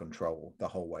creative control the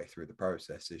whole way through the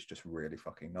process is just really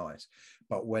fucking nice.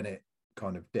 But when it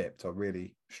kind of dipped, I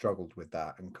really struggled with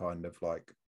that, and kind of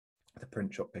like the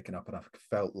print shop picking up, and I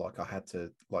felt like I had to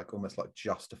like almost like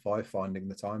justify finding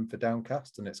the time for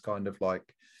Downcast. And it's kind of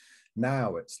like,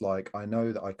 now it's like I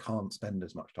know that I can't spend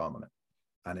as much time on it,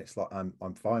 and it's like I'm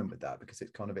fine with that, because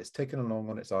it's ticking along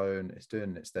on its own, it's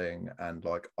doing its thing, and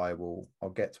like I'll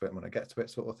get to it when I get to it,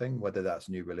 sort of thing, whether that's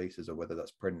new releases or whether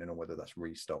that's printing or whether that's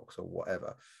restocks or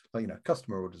whatever. Like,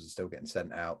 customer orders are still getting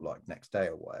sent out like next day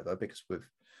or whatever, because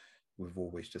we've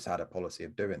always just had a policy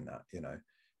of doing that,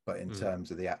 but in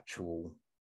terms of the actual,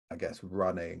 I guess,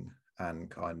 running and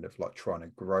kind of like trying to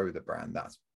grow the brand,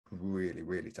 that's really,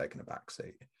 really taken a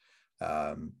backseat,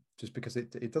 just because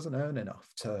it doesn't earn enough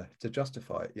to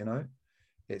justify it.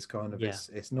 It's kind of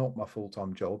it's not my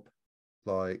full-time job.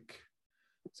 Like,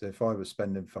 so if I was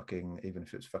spending even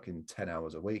if it's 10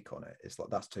 hours a week on it, it's like,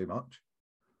 that's too much.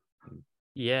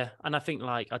 Yeah. And I think,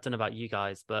 like, I don't know about you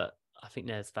guys, but I think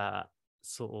there's that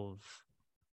sort of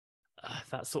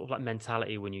like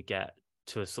mentality when you get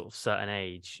to a sort of certain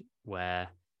age, where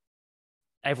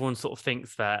everyone sort of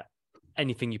thinks that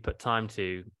anything you put time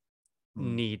to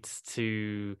needs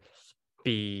to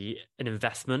be an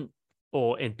investment,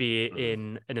 or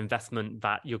in an investment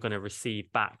that you're going to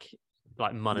receive back,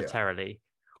 like monetarily.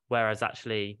 Whereas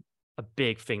actually a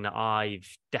big thing that I've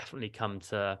definitely come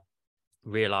to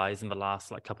realize in the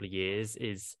last like couple of years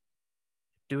is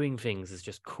doing things is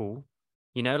just cool.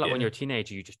 You know, like when you're a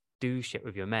teenager, you just do shit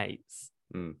with your mates,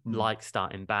 like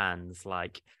starting bands,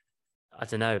 like, I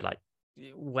don't know, like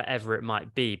whatever it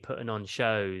might be, putting on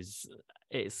shows.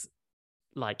 It's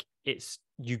like,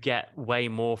 you get way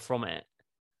more from it.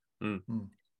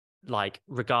 Like,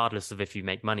 regardless of if you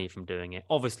make money from doing it.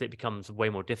 Obviously it becomes way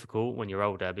more difficult when you're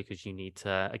older, because you need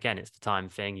to, again, it's the time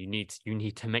thing, you need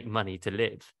to make money to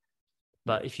live.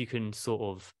 But if you can sort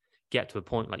of get to a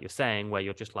point, like you're saying, where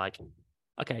you're just like,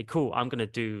 okay, cool, I'm going to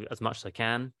do as much as I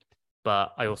can,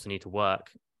 but I also need to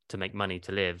work to make money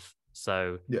to live.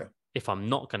 So if I'm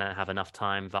not going to have enough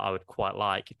time that I would quite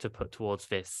like to put towards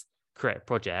this creative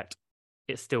project,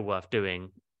 it's still worth doing,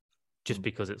 just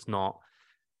because it's not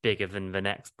bigger than the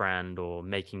next brand or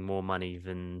making more money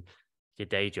than your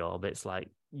day job. It's like,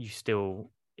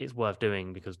 it's worth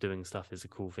doing, because doing stuff is a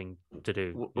cool thing to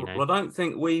do. Well, I don't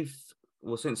think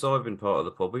since I've been part of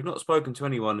the pod, we've not spoken to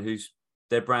anyone whose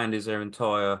their brand is their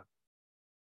entire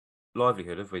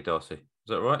livelihood, have we, Darcy? Is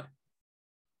that right?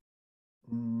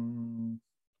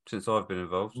 Since I've been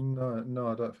involved? No,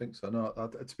 I don't think so. No,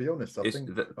 to be honest, I think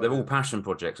they're all passion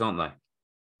projects, aren't they?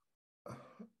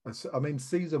 I mean,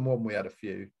 season 1 we had a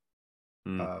few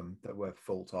that were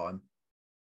full time,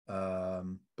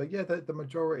 but yeah, the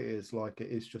majority is like, it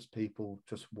is just people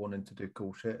just wanting to do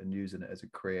cool shit and using it as a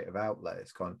creative outlet.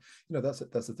 It's kind of,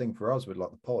 that's the thing for us with like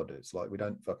the pod. It's like, we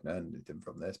don't fucking earn anything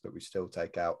from this, but we still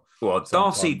take out. Well,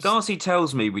 Darcy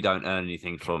tells me we don't earn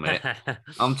anything from it.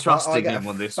 I'm trusting him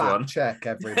on this one. Check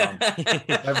every month.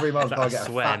 Every month I get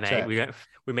a fat check.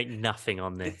 We make nothing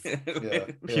on this.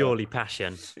 Purely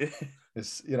passion.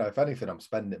 It's, if anything, I'm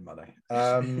spending money.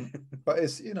 But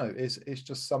it's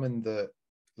just something that,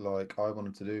 like, I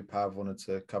wanted to do, Pav wanted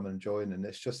to come and join, and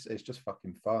it's just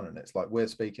fucking fun. And it's like, we're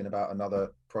speaking about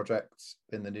another project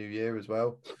in the new year as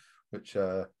well, which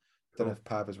don't know if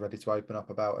Pav is ready to open up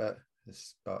about it.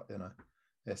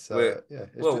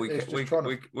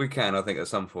 We can, I think, at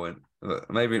some point.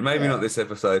 Maybe not this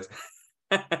episode.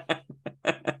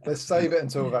 Let's save it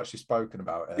until we've actually spoken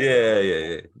about it.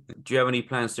 Yeah. Do you have any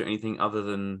plans to do anything other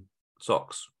than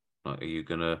socks? Like, are you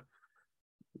gonna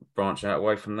branch out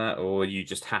away from that, or are you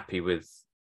just happy with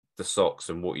the socks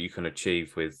and what you can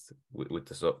achieve with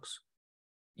the socks?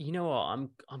 You know what?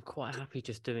 I'm quite happy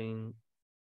just doing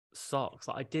socks.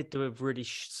 Like, I did do a really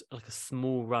like a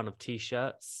small run of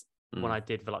t-shirts when I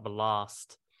did the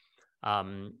last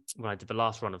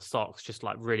run of socks, just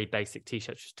like really basic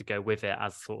t-shirts just to go with it,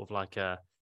 as sort of like a.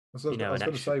 I was going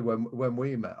to say, when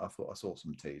we met, I thought I saw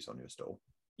some tees on your stall.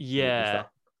 Yeah,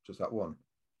 just that one.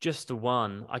 Just the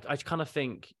one. I kind of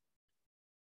think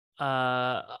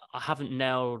I haven't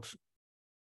nailed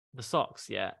the socks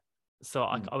yet, so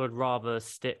I would rather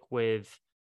stick with,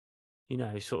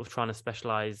 sort of trying to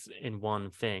specialize in one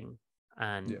thing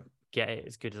and get it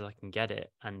as good as I can get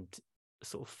it, and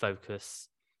sort of focus,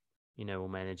 all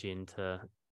my energy into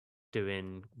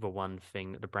doing the one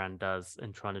thing that the brand does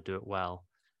and trying to do it well.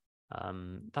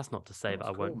 That's not to say that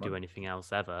I won't do anything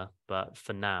else ever, but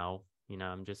for now,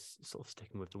 I'm just sort of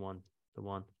sticking with the one.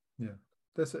 Yeah,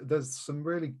 there's some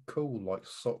really cool like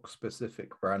sock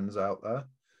specific brands out there.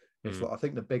 It's like, I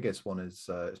think the biggest one is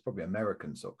it's probably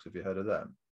American Socks. Have you heard of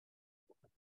them?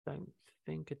 Don't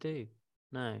think I do.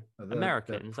 No,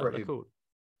 American, is that what they're called?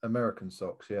 American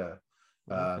Socks, yeah.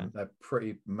 Okay. They're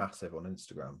pretty massive on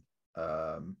Instagram.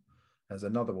 There's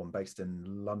another one based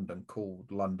in London called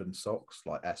London Socks,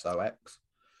 like SOX.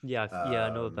 Yeah, I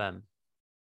know of them.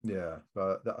 Yeah,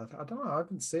 but I don't know. I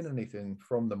haven't seen anything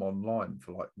from them online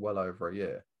for like well over a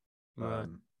year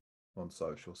on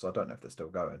social. So I don't know if they're still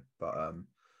going. But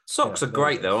socks are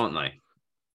great though, aren't they?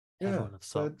 Yeah, everyone loves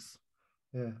socks.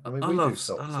 Yeah, I mean, we do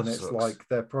socks, and it's like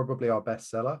they're probably our best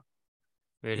seller.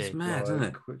 Really? It's mad, isn't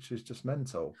it? Which is just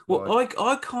mental. Well,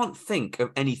 I can't think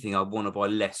of anything I'd want to buy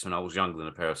less when I was younger than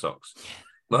a pair of socks.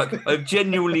 Like, I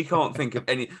genuinely can't think of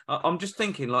any. I'm just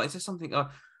thinking, like, is there something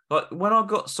like when I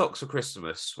got socks for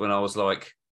Christmas when I was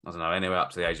like, I don't know, anywhere up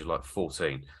to the age of like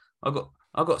 14, I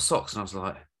got socks and I was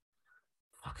like,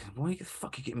 fucking, why the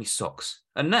fuck you getting me socks?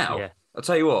 And now, I'll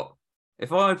tell you what,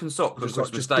 if I open socks on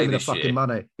Christmas Day this year,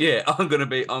 money. Yeah, I'm gonna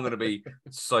be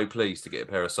so pleased to get a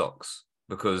pair of socks.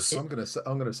 Because I'm gonna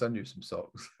send you some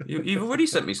socks. You've already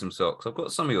sent me some socks. I've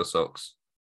got some of your socks.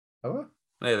 Oh,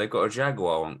 yeah, they've got a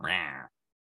Jaguar on.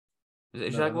 Is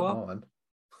it a Jaguar?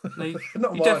 No, you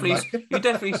mine,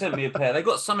 definitely sent me a pair. They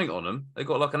got something on them. They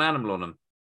got like an animal on them.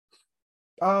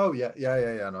 Oh yeah.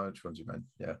 I know which ones you meant.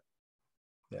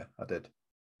 Yeah, I did.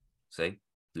 See,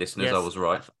 Listeners, Yes, I was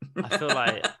right. I feel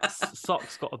like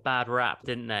socks got a bad rap,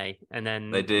 didn't they? And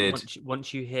then They did.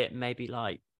 Once you hit maybe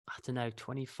like, I don't know,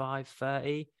 25,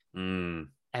 30,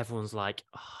 everyone's like,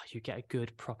 oh, you get a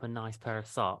good, proper, nice pair of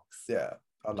socks. Yeah,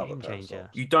 I love a Game pair of changer.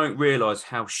 socks. You don't realise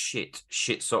how shit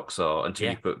socks are until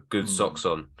Yeah. you put good socks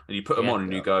on, and you put them Yeah. on,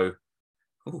 and you go,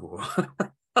 "Ooh,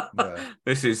 Yeah.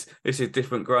 this is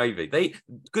different gravy."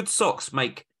 Good socks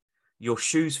make your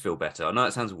shoes feel better. I know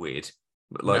it sounds weird,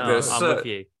 but like No, I'm with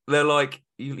you. they're like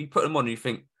you put them on, and you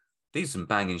think these are some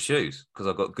banging shoes because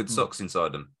I've got good socks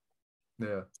inside them.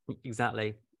 Yeah.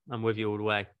 Exactly. I'm with you all the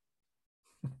way.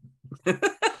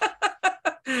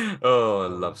 Oh, I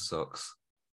love socks.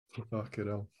 Fucking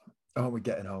hell. Aren't we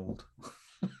getting old?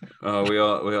 Oh, we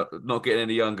are not getting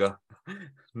any younger.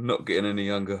 Not getting any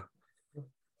younger.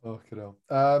 Fucking hell.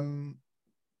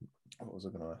 What was I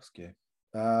going to ask you?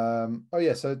 Oh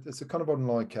yeah, so it's a kind of on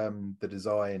like the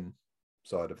design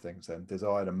side of things then,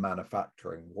 design and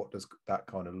manufacturing. What does that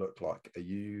kind of look like? Are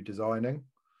you designing?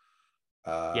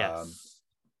 Yes.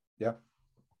 Yeah.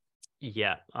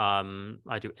 Yeah.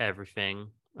 I do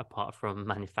everything apart from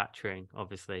manufacturing,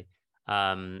 obviously.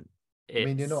 I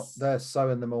mean, you're not there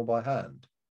sewing them all by hand.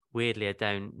 Weirdly, I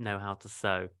don't know how to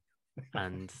sew,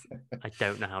 and I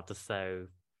don't know how to sew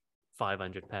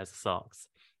 500 pairs of socks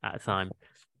at a time.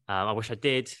 I wish I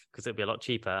did because it'd be a lot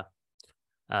cheaper.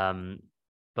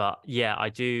 But yeah, I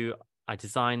do. I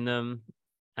design them,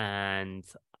 and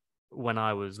when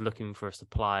I was looking for a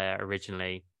supplier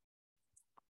originally,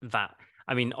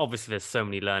 I mean, obviously there's so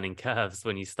many learning curves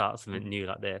when you start something new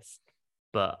like this,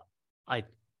 but I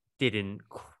didn't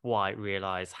quite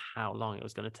realize how long it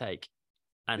was going to take,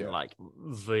 and like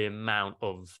the amount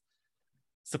of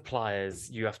suppliers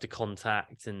you have to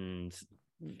contact, and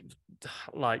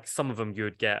like some of them you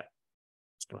would get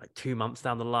like 2 months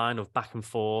down the line of back and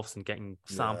forths and getting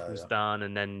samples done,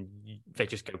 and then they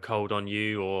just go cold on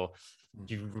you, or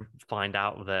you find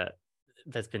out that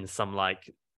there's been some like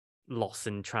loss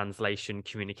in translation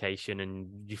communication,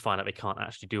 and you find out they can't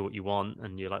actually do what you want,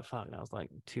 and you're like, fuck, that was like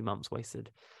 2 months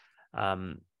wasted.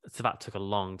 So that took a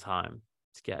long time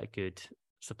to get a good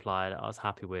supplier that I was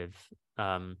happy with.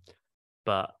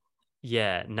 But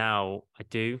yeah, now I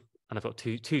do, and I've got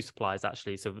two suppliers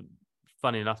actually. So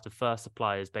funny enough, the first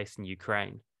supplier is based in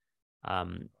Ukraine.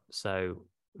 So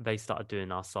they started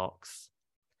doing our socks,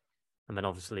 and then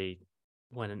obviously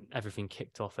when everything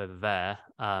kicked off over there,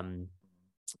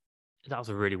 that was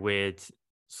a really weird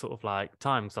sort of like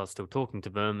time because I was still talking to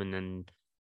them, and then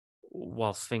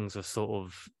whilst things were sort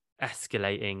of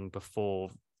escalating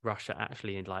before Russia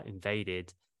actually like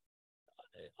invaded,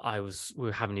 we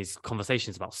were having these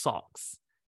conversations about socks,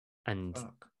 and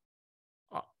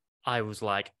I was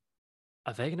like,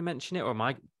 are they going to mention it, or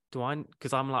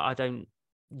because I'm like,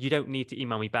 you don't need to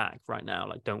email me back right now,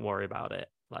 like don't worry about it,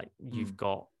 like you've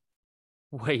got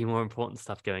way more important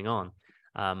stuff going on.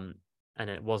 And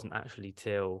it wasn't actually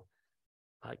till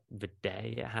like the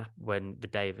day it happened, when the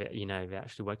day of it, they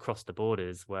actually went across the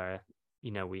borders, where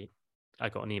I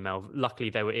got an email. Luckily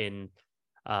they were in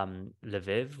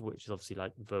Lviv, which is obviously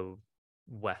like the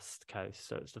west coast,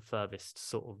 so it's the furthest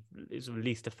it's the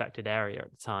least affected area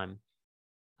at the time.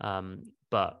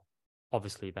 But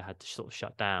obviously they had to sort of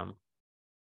shut down.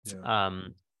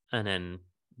 And then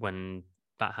when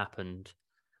that happened,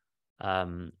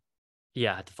 I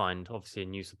had to find obviously a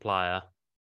new supplier,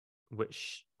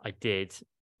 which I did,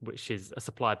 which is a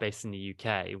supplier based in the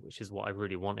UK, which is what I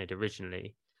really wanted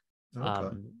originally.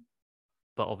 But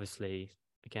obviously,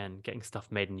 again, getting stuff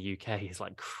made in the UK is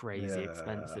like crazy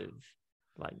expensive.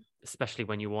 Like, especially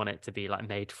when you want it to be like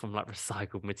made from like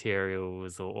recycled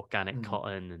materials or organic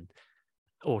cotton,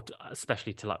 or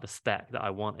especially to like the spec that I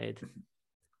wanted.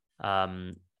 But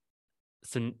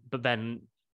then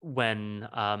when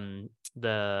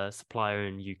the supplier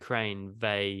in Ukraine,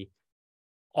 they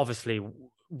obviously,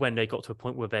 when they got to a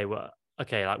point where they were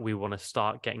okay, like we want to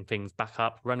start getting things back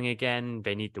up running again,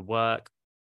 they need the work,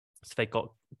 so they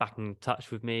got back in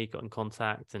touch with me, got in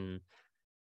contact, and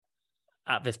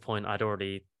at this point I'd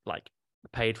already like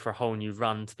paid for a whole new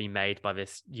run to be made by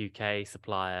this UK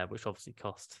supplier, which obviously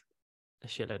cost a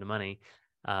shitload of money.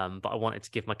 But I wanted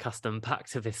to give my custom back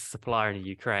to this supplier in the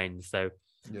Ukraine, so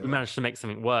we managed to make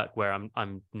something work where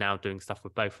I'm now doing stuff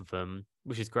with both of them,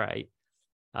 which is great.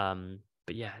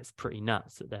 But yeah, it's pretty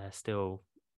nuts that they're still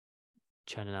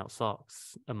churning out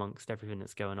socks amongst everything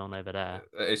that's going on over there.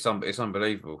 It's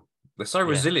unbelievable. They're so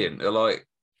resilient. They're like,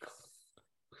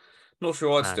 not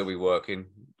sure I'd still be working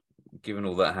given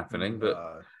all that happening,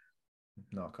 but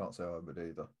no, I can't say I would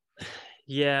either.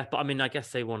 Yeah, but I mean, I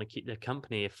guess they want to keep their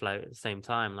company afloat at the same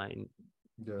time. Like,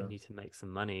 you need to make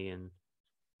some money, and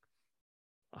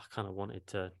I kind of wanted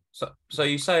to. So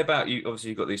you say about you. Obviously,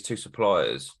 you've got these two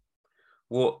suppliers.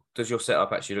 What does your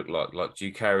setup actually look like? Like, do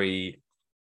you carry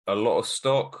a lot of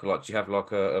stock? Like, do you have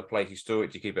like a place you store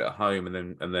it? Do you keep it at home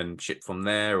and then ship from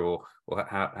there, or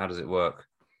how does it work?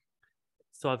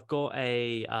 So I've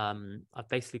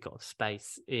basically got a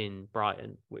space in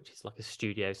Brighton, which is like a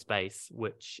studio space,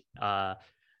 which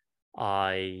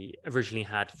I originally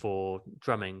had for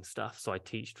drumming stuff. So I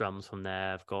teach drums from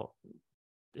there.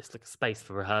 It's like a space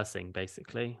for rehearsing,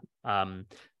 basically.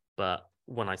 But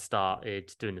when I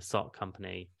started doing the sock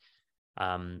company,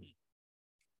 the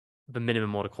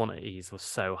minimum order quantities were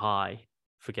so high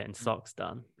for getting socks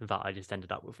done that I just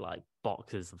ended up with like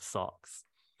boxes of socks.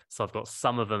 So I've got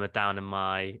some of them are down in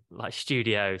my like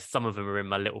studio, some of them are in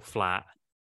my little flat.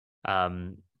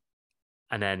 And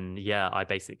then I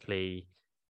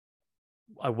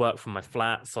work from my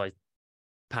flat, so I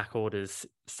pack orders,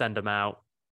 send them out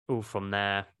all from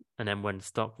there. And then when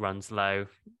stock runs low,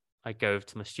 I go over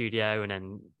to my studio and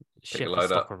then Pick a shift the load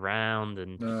stock up. around.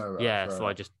 And Fair so I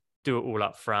enough. just do it all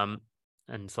up front.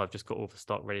 And so I've just got all the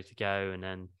stock ready to go and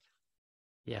then,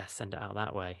 send it out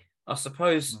that way. I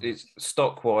suppose it's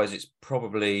stock wise, it's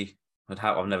probably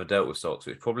I've never dealt with socks,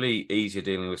 but it's probably easier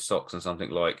dealing with socks than something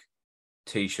like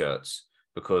t-shirts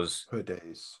because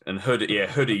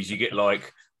hoodies you get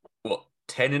like what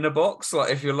 10 in a box,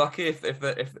 like if you're lucky, if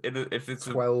it's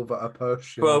 12 at a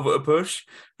push. 12 at a push,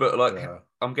 but like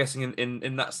I'm guessing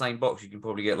in that same box you can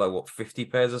probably get like what 50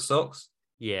 pairs of socks.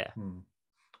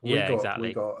 Exactly.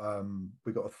 We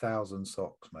got 1,000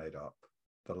 socks made up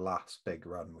the last big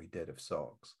run we did of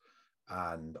socks,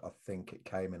 and I think it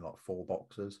came in like 4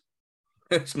 boxes.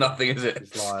 It's nothing, is it?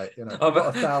 It's like, if we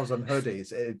got 1,000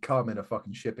 hoodies, it'd come in a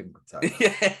fucking shipping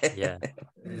container. Yeah.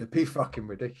 It'd be fucking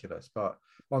ridiculous. But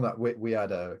on that, we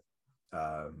had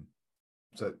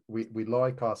so we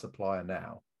like our supplier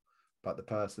now, but the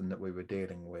person that we were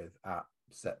dealing with at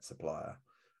set supplier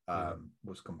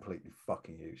was completely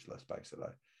fucking useless,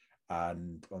 basically.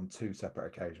 And on 2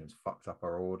 separate occasions, fucked up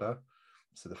our order.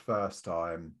 So the first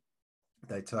time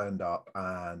they turned up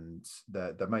and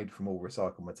they're made from all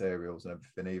recycled materials and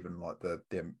everything, even like the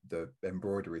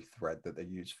embroidery thread that they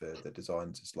use for the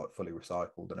designs is like fully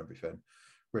recycled and everything.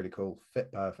 Really cool,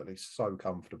 fit perfectly, so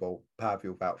comfortable. Pav,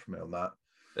 you'll vouch for me on that.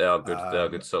 They are good. They are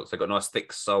good socks. They've got a nice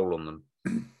thick sole on them.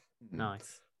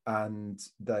 Nice. And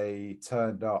they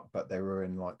turned up, but they were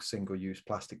in like single-use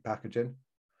plastic packaging.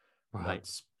 Right.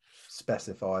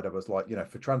 Specified. I was like,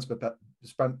 for transportation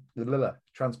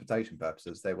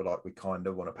purposes, they were like, we kind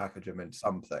of want to package them in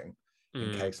something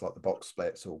in case like the box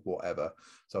splits or whatever.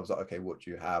 So I was like, okay, what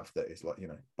do you have that is like,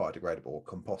 biodegradable or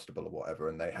compostable or whatever?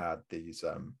 And they had these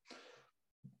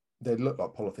they look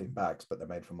like polythene bags, but they're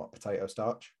made from like potato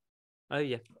starch. Oh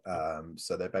yeah.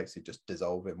 So they basically just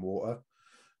dissolve in water.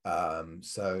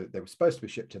 So they were supposed to be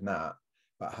shipped in that,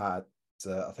 but had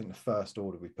I think the first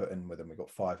order we put in with them, we got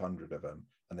 500 of them,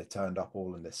 and they turned up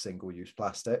all in this single-use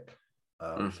plastic.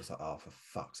 I was just like, oh, for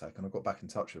fuck's sake. And I got back in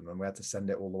touch with them, and we had to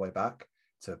send it all the way back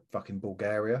to fucking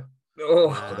Bulgaria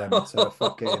for them to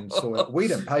fucking sort it. We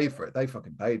didn't pay for it. They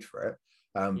fucking paid for it.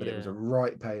 But it was a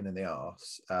right pain in the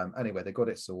arse. Anyway, they got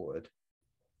it sorted.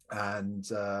 And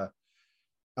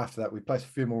after that, we placed a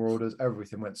few more orders.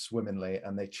 Everything went swimmingly,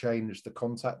 and they changed the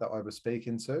contact that I was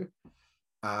speaking to.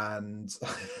 And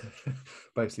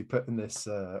basically put in this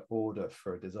order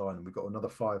for a design, and we got another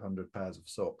 500 pairs of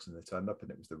socks, and they turned up and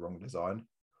it was the wrong design.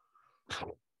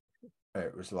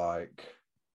 It was like,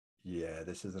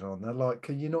 this isn't on. They're like,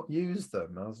 can you not use them?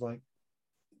 And I was like,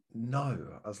 no.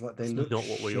 I was like, they look not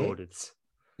what we ordered.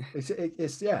 It's A,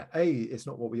 it's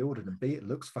not what we ordered, and B, it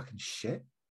looks fucking shit.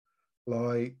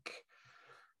 Like,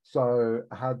 so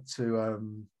I had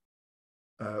to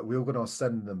we organised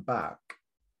sending them back.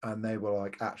 And they were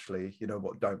like, actually, you know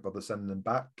what? Don't bother sending them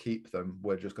back. Keep them.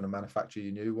 We're just going to manufacture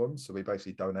you new ones. So we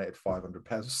basically donated 500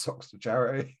 pairs of socks to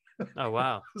charity. Oh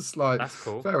wow, it's like, that's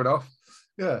cool. Fair enough.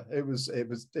 Yeah, it was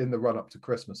in the run up to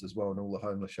Christmas as well, and all the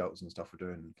homeless shelters and stuff were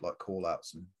doing like call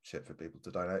outs and shit for people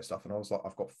to donate stuff. And I was like,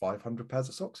 I've got 500 pairs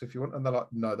of socks if you want. And they're like,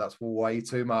 no, that's way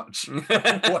too much.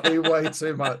 way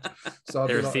too much. So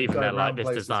they're receiving that like this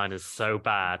design is so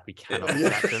bad we cannot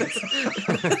accept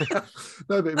it.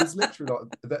 No, but it was literally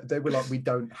like they were like, we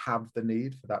don't have the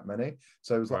need for that many.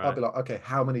 So it was like, I'd be like, okay,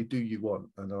 how many do you want?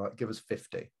 And they're like, give us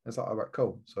 50. It's like, all right,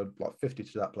 cool. So like 50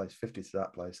 to that place, 50 to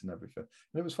that place, and everything.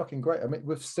 And it was fucking great. I mean,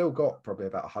 we've still got probably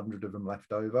about 100 of them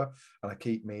left over, and I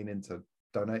keep meaning to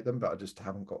donate them, but I just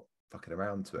haven't got fucking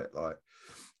around to it. Like,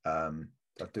 I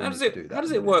do need to do that. How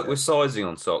does it work with sizing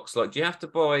on socks? Like, do you have to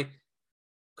buy?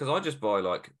 Because I just buy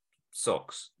like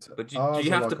socks, but do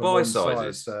you have to buy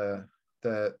sizes?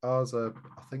 Ours are,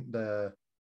 I think they're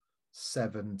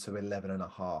 7 to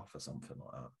 11.5 or something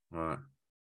like that. Right.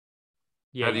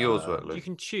 Yeah, How do yours work, you Luke?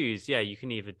 can choose. Yeah, you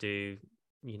can either do,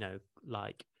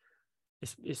 like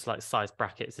it's like size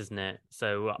brackets, isn't it?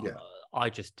 So Yeah. I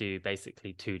just do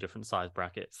basically 2 different size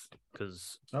brackets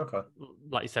because, Okay.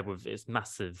 like you said, with its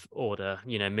massive order,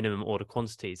 minimum order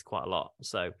quantity is quite a lot.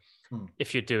 So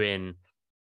if you're doing,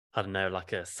 I don't know,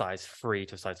 like a size 3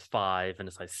 to a size 5 and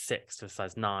a size 6 to a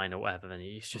size 9 or whatever, then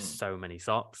it's just so many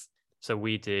socks. So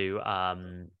we do,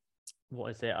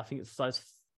 what is it? I think it's size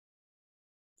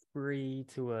 3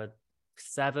 to a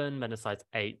 7, then a size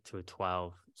 8 to a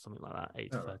 12, something like that,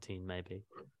 8 to 13 maybe.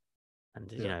 And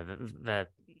they're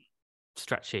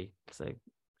stretchy, so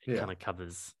it kind of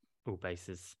covers all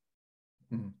bases.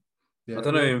 Yeah, I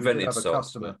don't know who we did invented have a socks,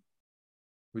 customer.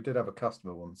 We did have a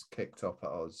customer once kicked off at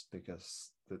us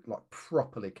because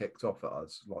properly kicked off at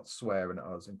us, like swearing at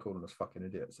us and calling us fucking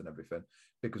idiots and everything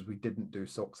because we didn't do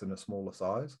socks in a smaller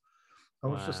size. I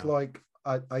was just like,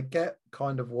 I get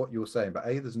kind of what you're saying, but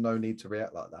A, there's no need to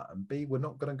react like that. And B, we're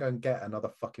not going to go and get another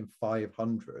fucking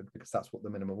 500 because that's what the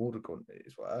minimum order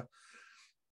quantities were,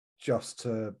 just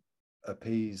to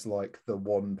appease like the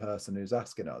one person who's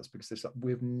asking us, because it's like,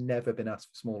 we've never been asked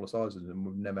for smaller sizes and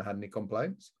we've never had any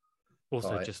complaints.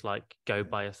 Also, just like go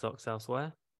buy your socks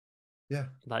elsewhere. Yeah.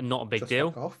 Like, not a big just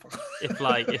deal. Fuck off.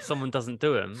 if someone doesn't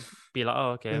do them, be like,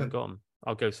 oh, okay, I haven't got them.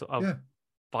 I'll go. I'll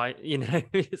buy.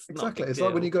 It's exactly. Not a big it's deal.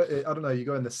 like when you go, I don't know, you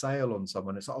go in the sale on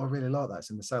someone. It's like, oh, I really like that. It's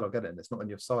in the sale. I'll get it. And it's not in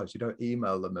your size. You don't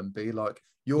email them and be like,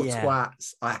 you're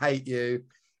twats. I hate you.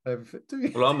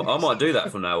 Well, I might do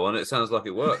that from now on. It sounds like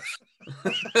it works.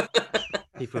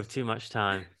 People have too much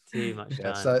time.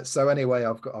 Time. So anyway,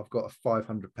 I've got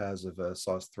 500 pairs of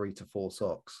size 3 to 4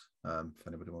 socks. If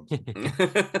anybody wants them.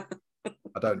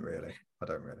 I don't really.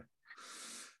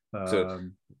 So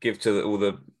give to all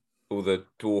the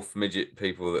dwarf midget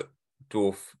people,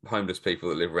 dwarf homeless people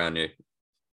that live around you.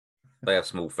 They have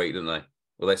small feet, don't they?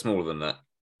 Well, they're smaller than that.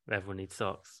 Everyone needs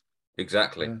socks.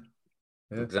 Exactly.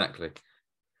 Yeah. Exactly.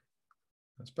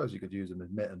 I suppose you could use them as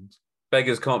mittens.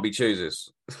 Beggars can't be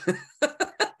choosers.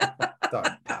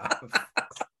 Don't have.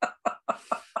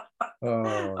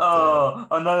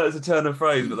 I know that's a turn of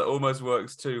phrase, but that almost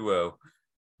works too well.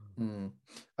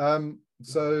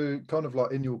 So kind of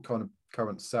like in your kind of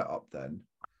current setup then,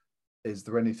 is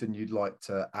there anything you'd like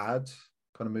to add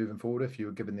kind of moving forward if you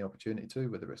were given the opportunity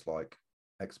to, whether it's like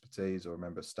expertise or a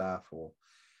member of staff or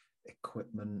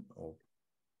equipment or...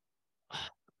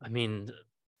 I mean,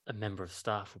 a member of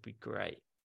staff would be great.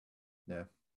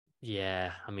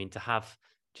 Yeah. I mean, to have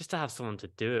someone to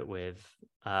do it with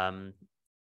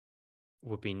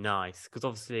would be nice, because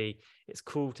obviously it's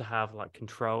cool to have like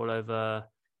control over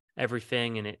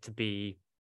everything and it to be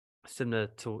similar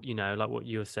to, like what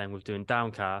you were saying with doing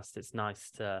Downcast. It's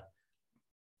nice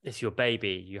it's your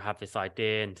baby. You have this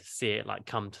idea, and to see it like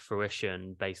come to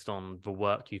fruition based on the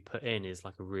work you put in is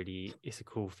like it's a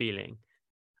cool feeling.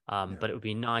 But it would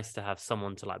be nice to have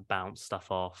someone to like bounce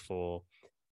stuff off, or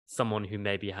someone who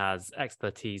maybe has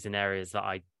expertise in areas that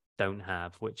I don't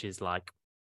have, which is like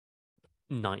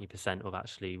 90% of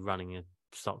actually running a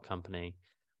stock company.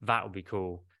 That would be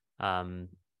cool. If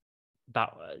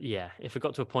it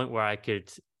got to a point where I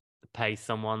could pay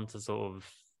someone to sort of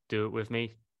do it with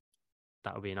me,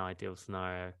 that would be an ideal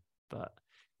scenario. But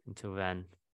until then,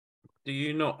 do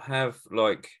you not have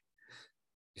like,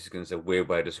 this is going to say a weird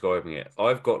way of describing it,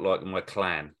 I've got like my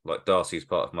clan, like Darcy's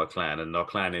part of my clan, and our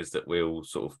clan is that we're all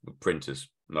sort of printers.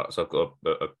 Like, so I've got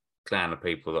a clan of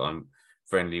people that I'm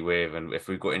friendly with, and if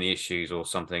we've got any issues or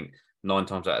something, 9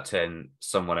 times out of 10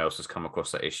 someone else has come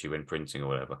across that issue in printing or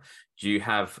whatever. Do you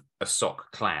have a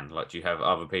sock clan? Like, do you have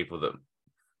other people that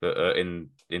are in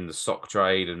the sock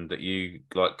trade and that you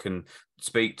like can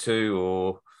speak to?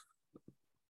 Or,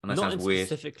 and that not sounds weird.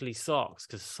 Specifically socks,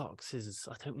 because socks is,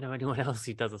 I don't know anyone else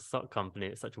who does a sock company.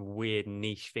 It's such a weird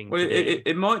niche thing to do.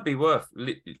 It might be worth,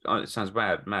 it sounds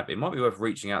bad, Matt, it might be worth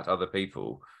reaching out to other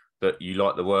people that you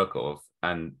like the work of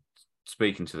and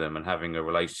speaking to them and having a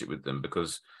relationship with them,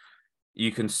 because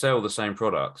you can sell the same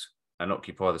product and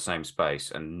occupy the same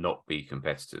space and not be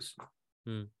competitors.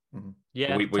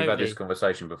 Yeah, we've totally. had this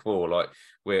conversation before. Like,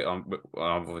 I'm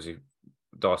obviously,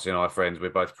 Darcy and I are friends. We're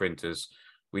both printers.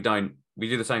 We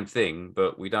do the same thing,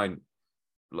 but we don't.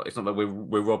 Like, it's not that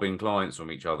we're robbing clients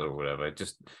from each other or whatever.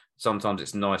 Just sometimes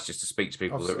it's nice just to speak to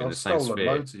people that are in the same sphere. I've stolen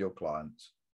loads of your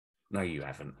clients. No, you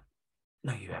haven't.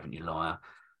 No, you haven't, you liar.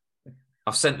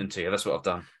 I've sent them to you. That's what I've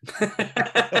done.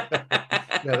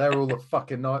 Yeah, they're all the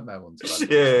fucking nightmare ones.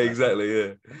 Yeah,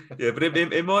 exactly. Yeah. But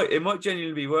it might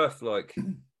genuinely be worth like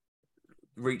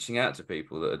reaching out to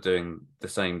people that are doing the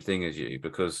same thing as you,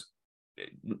 because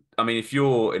I mean, if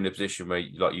you're in a position where,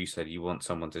 like you said, you want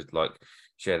someone to like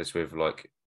share this with, like,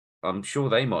 I'm sure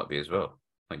they might be as well.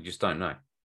 Like, you just don't know.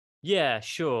 Yeah,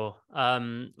 sure.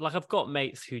 Like I've got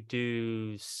mates who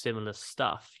do similar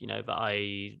stuff, that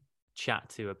I chat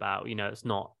to about, it's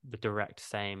not the direct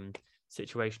same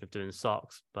situation of doing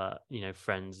socks, but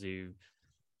friends who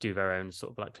do their own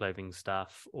sort of like clothing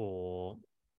stuff, or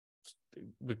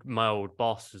with my old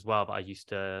boss as well that I used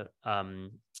to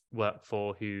work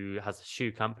for, who has a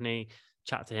shoe company,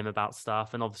 chat to him about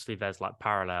stuff. And obviously there's like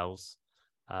parallels.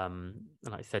 And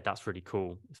like I said, that's really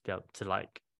cool to be able to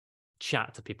like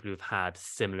chat to people who've had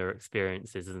similar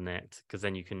experiences, isn't it? Because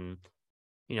then you can,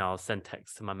 I'll send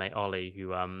text to my mate Ollie,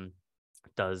 who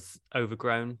does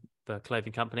Overgrown, the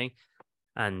clothing company,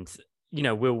 and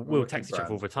we'll text each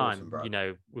other all the time,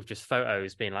 Awesome, with just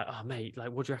photos, being like, oh mate,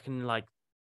 like what do you reckon, like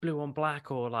blue on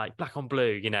black or like black on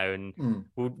blue, and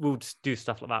we'll just do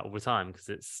stuff like that all the time, because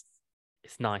it's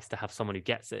nice to have someone who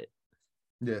gets it.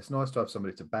 Yeah, it's nice to have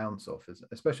somebody to bounce off, isn't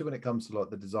it? Especially when it comes to like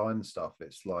the design stuff.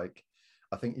 It's like,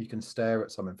 I think you can stare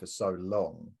at something for so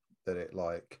long that it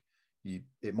might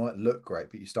look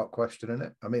great, but you start questioning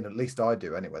it. I mean, at least I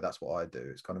do anyway. That's what I do.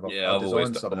 It's kind of, Yeah, I I've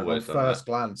design something, and on always done first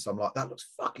that. glance, I'm like, that looks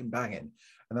fucking banging.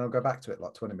 And then I'll go back to it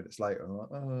like 20 minutes later, and I'm like,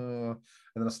 oh, and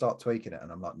then I start tweaking it,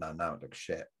 and I'm like, no, now it looks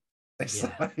shit. It's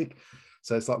like,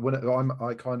 so it's like when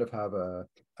I kind of have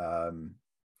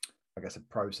I guess a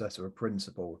process or a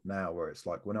principle now where it's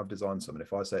like, when I've designed something,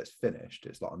 if I say it's finished,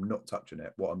 it's like I'm not touching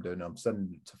it. What I'm doing, I'm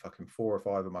sending it to fucking 4 or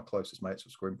 5 of my closest mates or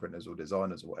screen printers or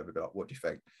designers or whatever. Be like, what do you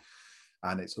think?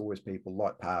 And it's always people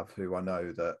like Pav, who I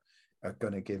know that are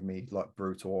going to give me like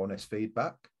brutal, honest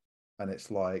feedback. And it's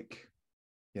like,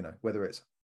 whether it's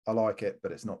I like it,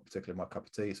 but it's not particularly my cup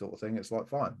of tea sort of thing, it's like,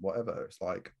 fine, whatever. It's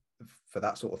like, for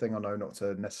that sort of thing, I know not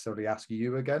to necessarily ask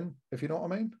you again, if you know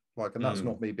what I mean. Like, and that's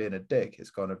not me being a dick.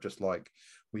 It's kind of just like,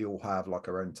 we all have like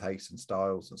our own tastes and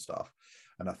styles and stuff.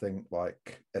 And I think,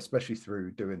 like, especially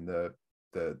through doing the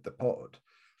pod,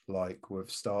 like, we've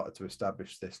started to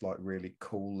establish this like really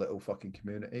cool little fucking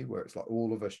community where it's like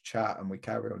all of us chat and we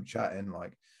carry on chatting.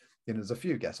 Like, there's a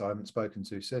few guests I haven't spoken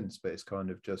to since, but it's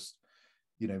kind of just,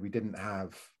 we didn't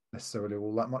have necessarily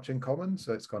all that much in common,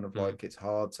 so it's kind of like, it's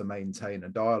hard to maintain a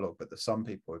dialogue. But there's some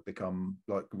people we've become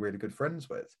like really good friends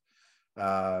with,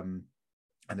 and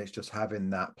it's just having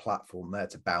that platform there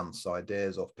to bounce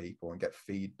ideas off people and get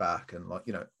feedback and, like,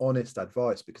 honest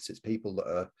advice, because it's people that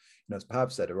are, as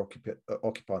Pav said, are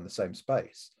occupying the same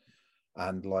space.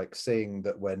 And like, seeing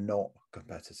that we're not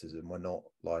competitors and we're not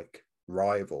like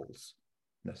rivals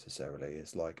necessarily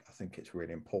is like, I think it's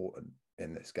really important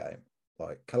in this game.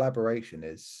 Like, collaboration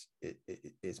is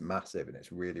massive, and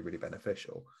it's really, really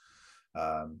beneficial.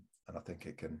 And I think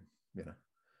it can,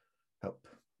 help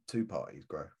two parties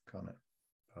grow, can't it?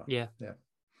 But, yeah,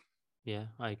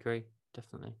 I agree,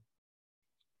 definitely.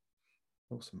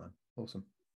 Awesome, man. Awesome.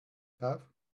 Pav?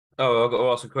 Oh, I've got to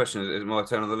ask a question. Is it my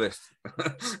turn on the list?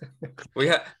 we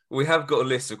have got a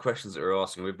list of questions that we're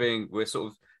asking.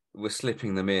 We're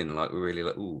slipping them in, like we're really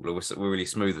like, ooh, we're really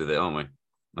smooth with it, aren't we?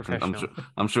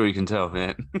 I'm sure you can tell.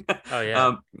 Yeah. Oh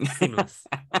yeah. Seamless.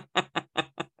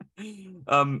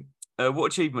 What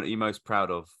achievement are you most proud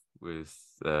of with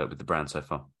the brand so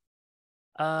far?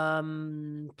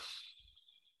 I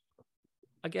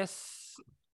guess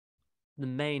the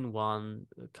main one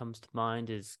that comes to mind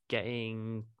is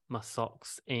getting my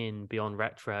socks in Beyond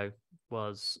Retro.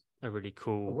 Was a really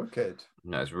cool. Wicked.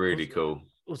 No, it's really cool.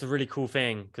 It was a really cool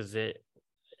thing, because it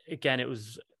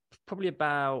was probably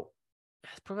about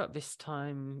this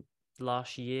time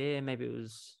last year. Maybe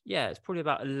it's probably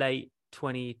about late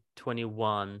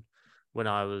 2021 when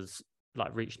I was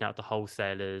like reaching out to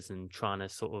wholesalers and trying to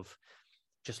sort of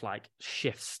just like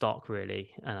shift stock,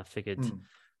 really. And I figured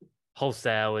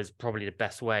wholesale is probably the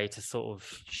best way to sort of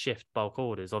shift bulk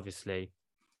orders, obviously.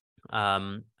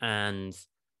 And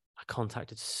I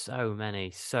contacted so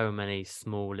many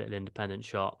small little independent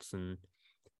shops, and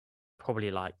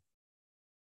probably like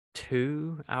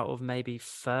 2 out of maybe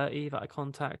 30 that I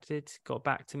contacted got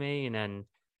back to me. And then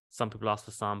some people ask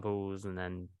for samples, and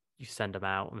then you send them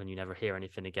out, and then you never hear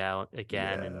anything again.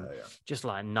 And just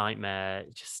like nightmare,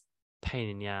 just pain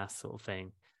in the ass sort of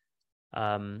thing.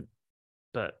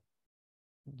 But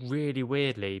really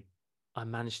weirdly, I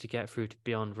managed to get through to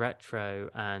Beyond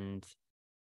Retro, and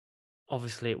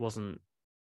obviously it wasn't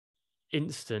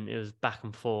instant. It was back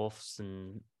and forths,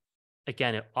 and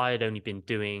again, I had only been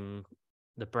doing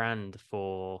the brand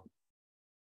for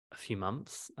a few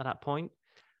months at that point.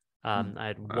 I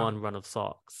had one run of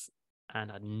socks, and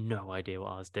I had no idea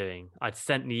what I was doing. I'd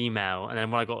sent the email, and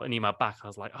then when I got an email back, I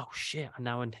was like, oh shit, I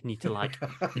now need to like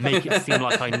make it seem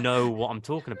like I know what I'm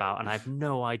talking about, and I have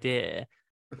no idea,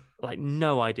 like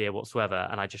no idea whatsoever.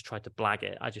 And I just tried to blag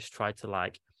it. I just tried to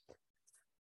like,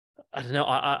 I don't know.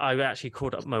 I actually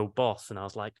called up my old boss, and I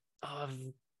was like, oh, I've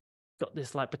got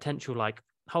this like potential like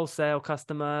wholesale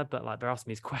customer, but like they're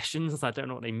asking me these questions. I don't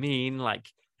know what they mean. Like,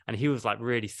 and he was like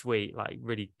really sweet, like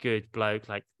really good bloke,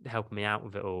 like helping me out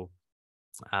with it all.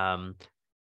 And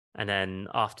then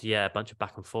after a bunch of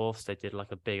back and forths, they did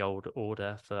like a big old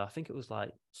order for, I think it was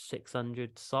like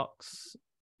 600 socks,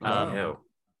 for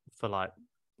like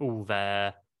all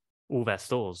their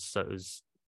stores. So it was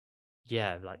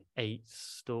like 8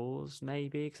 stores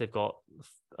maybe, because they've got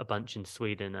a bunch in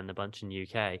Sweden and a bunch in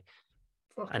UK.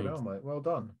 Fucking hell, mate. Well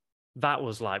done. That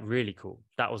was like really cool.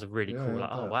 That was a really cool, like,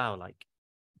 oh wow, like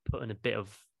putting a bit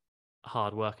of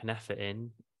hard work and effort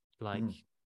in, like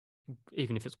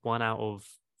even if it's 1 out of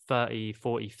 30,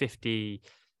 40, 50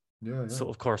 sort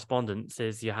of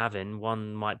correspondences you're having,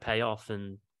 one might pay off,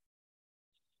 and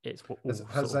it's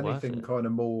has anything kind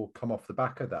of more come off the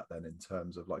back of that then, in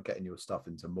terms of like getting your stuff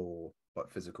into more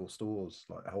like physical stores,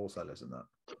 like wholesalers and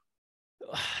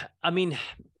that? I mean,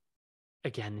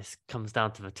 again, this comes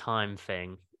down to the time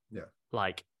thing. Yeah.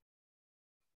 Like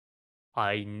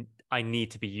I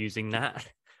need to be using that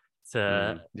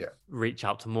to reach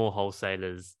out to more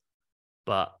wholesalers,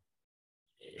 but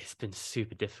it's been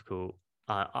super difficult.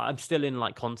 I'm still in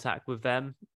like contact with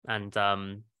them, and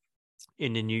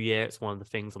in the new year, it's one of the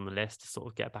things on the list to sort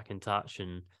of get back in touch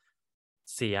and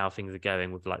see how things are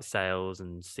going with like sales,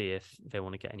 and see if they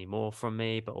want to get any more from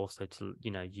me, but also to,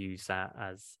 you know, use that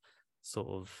as sort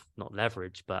of not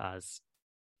leverage, but as,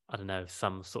 I don't know,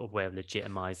 some sort of way of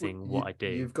legitimizing what I do.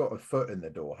 You've got a foot in the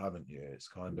door, haven't you? It's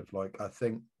kind of like, I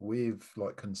think we've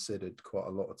like considered quite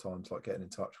a lot of times like getting in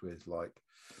touch with like,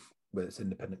 whether it's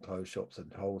independent clothes shops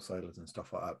and wholesalers and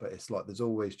stuff like that, but it's like there's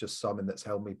always just something that's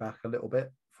held me back a little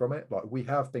bit from it. Like we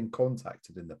have been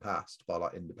contacted in the past by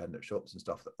like independent shops and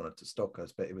stuff that wanted to stock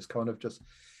us, but it was kind of just,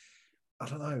 I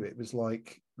don't know, it was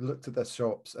like, looked at their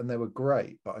shops and they were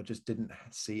great, but I just didn't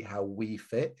see how we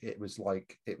fit. It was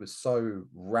like, it was so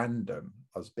random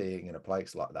us being in a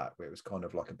place like that, where it was kind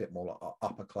of like a bit more like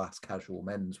upper class casual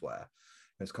menswear.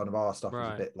 It's kind of, our stuff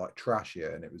was a bit like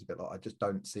trashier, and it was a bit like, I just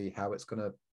don't see how it's going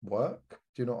to work.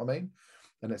 Do you know what I mean?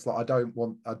 And it's like, I don't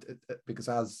want, because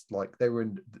as like they were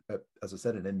in, as I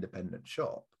said, an independent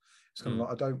shop, it's kind of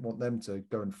like, I don't want them to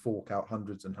go and fork out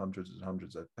hundreds and hundreds and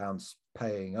hundreds of pounds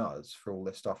paying us for all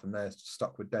this stuff, and they're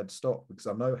stuck with dead stock, because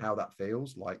I know how that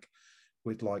feels like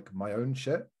with like my own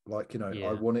shit. Like, you know,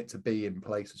 I want it to be in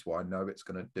places where I know it's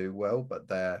going to do well, but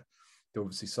they're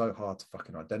obviously so hard to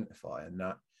fucking identify, and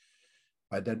that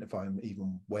identifying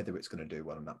even whether it's going to do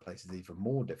well in that place is even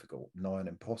more difficult, nigh on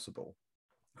impossible.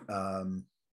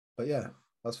 But yeah,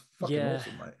 that's fucking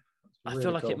awesome, mate. Really, I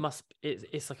feel like cool.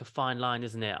 It's like a fine line,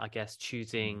 isn't it? I guess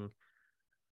choosing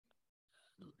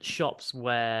shops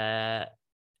where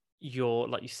your,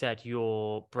 like you said,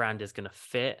 your brand is going to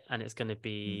fit, and it's going to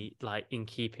be like in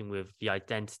keeping with the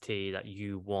identity that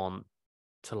you want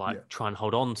to like try and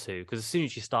hold on to. Because as soon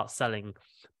as you start selling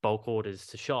bulk orders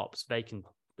to shops, they can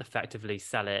effectively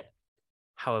sell it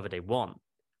however they want,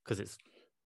 because it's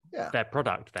their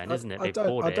product then, isn't it?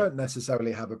 I don't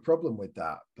necessarily have a problem with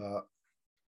that, but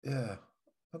yeah,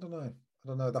 I don't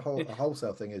know. The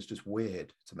wholesale thing is just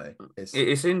weird to me.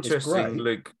 It's interesting,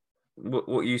 Luke,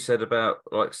 what you said about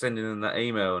like sending them that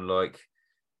email and like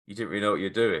you didn't really know what you're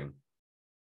doing,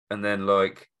 and then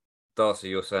like Darcy,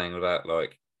 you're saying about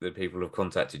like the people have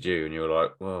contacted you, and you're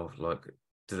like, well, like,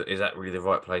 is that really the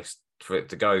right place for it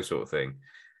to go, sort of thing?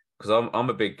 Because I'm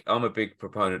a big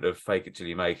proponent of fake it till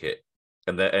you make it,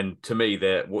 and to me,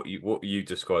 they're what you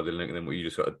described in LinkedIn, what you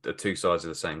described are two sides of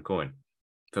the same coin.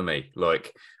 For me,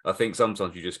 like, I think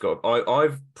sometimes you just got.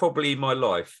 I've probably in my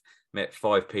life met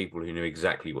 5 people who knew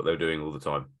exactly what they were doing all the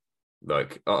time.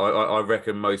 Like, I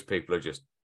reckon most people are just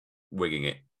wigging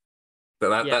it.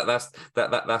 But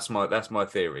that's my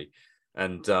theory,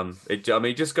 and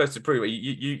it just goes to prove it.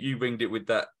 You winged it with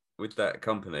that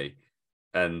company,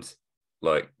 and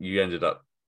like you ended up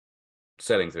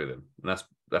selling through them, and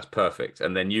that's perfect.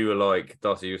 And then you were like,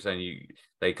 Darcy, you were saying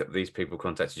these people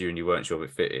contacted you and you weren't sure if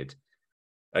it fitted.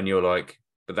 And you're like,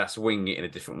 but that's winging it in a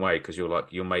different way, because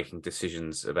you're making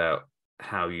decisions about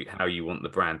how you want the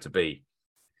brand to be,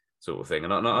 sort of thing.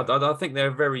 And I think there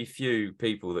are very few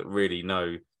people that really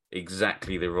know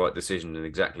exactly the right decision and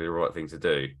exactly the right thing to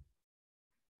do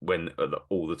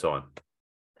all the time.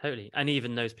 Totally. And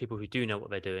even those people who do know what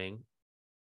they're doing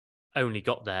only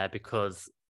got there because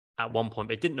at one point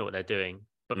they didn't know what they're doing,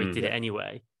 but they did it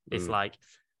anyway. It's like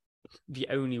the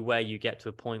only way you get to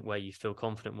a point where you feel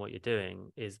confident in what you're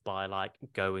doing is by like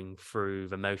going through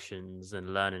the motions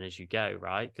and learning as you go,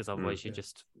 right? Because otherwise you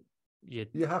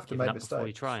have to make mistakes before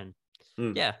you try. And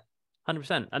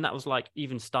 100%. And that was like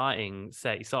even starting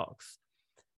Seity Socks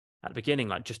at the beginning,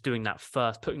 like just doing that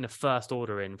putting the first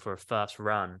order in for a first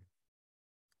run.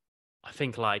 I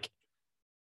think like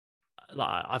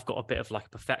I've got a bit of like a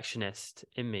perfectionist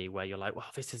in me where you're like, well,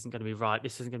 this isn't going to be right.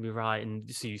 This isn't going to be right.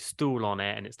 And so you stall on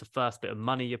it, and it's the first bit of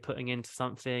money you're putting into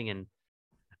something. And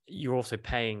you're also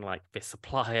paying like this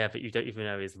supplier that you don't even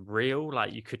know is real.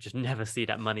 Like you could just never see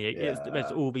that money.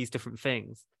 There's all these different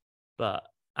things, but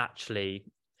actually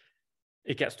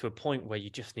it gets to a point where you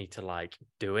just need to like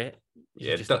do it.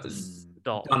 You just need to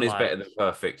stop. Done is better than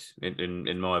perfect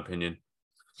in my opinion.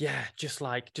 Yeah, just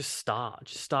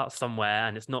start somewhere,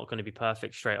 and it's not going to be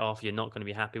perfect straight off. You're not going to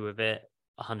be happy with it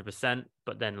 100%,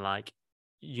 but then like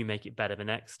you make it better the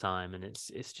next time, and it's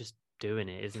just doing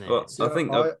it, isn't it? Well, See, I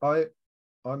think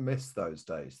I miss those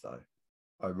days though.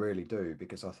 I really do,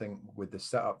 because I think with the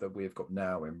setup that we've got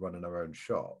now in running our own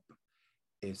shop,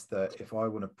 is that if I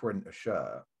want to print a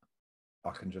shirt,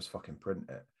 I can just fucking print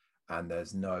it, and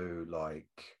there's nothing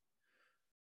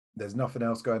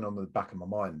else going on in the back of my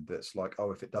mind that's like,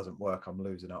 oh, if it doesn't work, I'm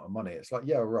losing out on money. It's like,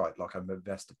 yeah, right, like I've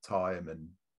invested time and,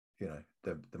 you know,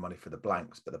 the money for the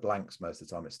blanks, but the blanks most of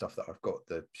the time it's stuff that I've got at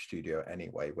the studio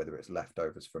anyway, whether it's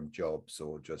leftovers from jobs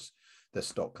or just the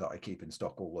stock that I keep in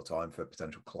stock all the time for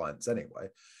potential clients anyway.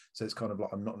 So it's kind of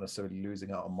like I'm not necessarily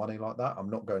losing out on money like that. I'm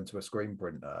not going to a screen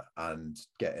printer and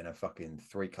getting a fucking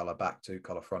 3-color back,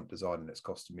 2-color front design, and it's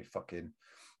costing me fucking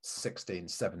 16,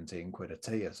 17 quid a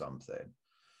tee or something.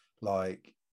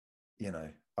 Like, you know,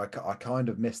 I kind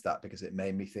of missed that because it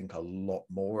made me think a lot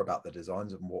more about the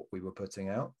designs and what we were putting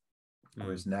out.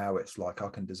 Whereas now it's like I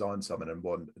can design something and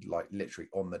one like literally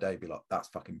on the day be like, that's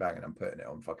fucking banging, I'm putting it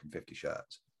on fucking 50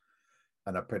 shirts.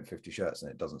 And I print 50 shirts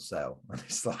and it doesn't sell. And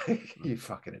it's like, you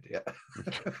fucking idiot.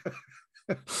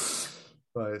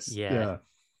 Yeah.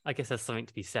 I guess there's something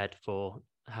to be said for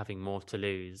having more to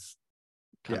lose.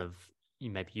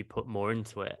 Maybe you put more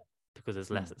into it because there's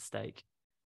less at stake.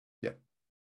 Yeah.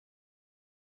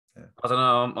 I don't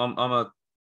know.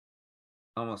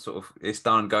 I'm a sort of it's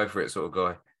done, go for it sort of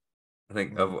guy. I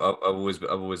think I've always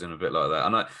been a bit like that,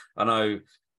 and I know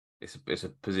it's a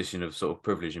position of sort of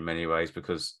privilege in many ways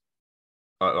because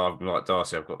I'm like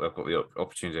Darcy. I've got the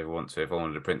opportunity if I want to. If I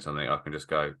wanted to print something, I can just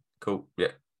go, cool,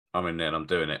 yeah, I'm in there and I'm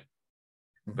doing it.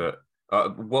 But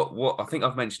what I think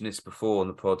I've mentioned this before on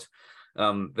the pod.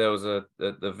 There was a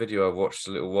video I watched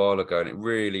a little while ago, and it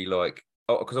really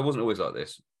because I wasn't always like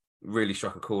this, really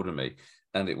struck a chord in me.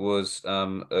 And it was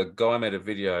a guy made a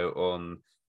video on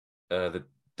the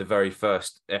very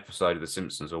first episode of The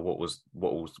Simpsons, or what was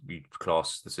we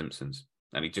class as The Simpsons,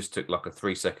 and he just took like a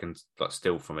 3-second like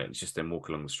still from it. It's just them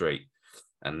walking along the street,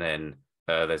 and then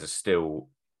there's a still,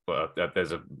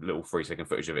 there's a little 3-second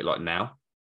footage of it like now,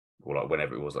 or like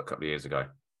whenever it was, like a couple of years ago.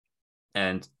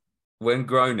 And when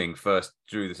Groening first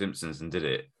drew The Simpsons and did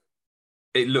it,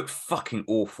 it looked fucking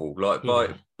awful. Like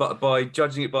by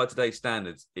judging it by today's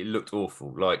standards, it looked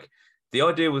awful. Like the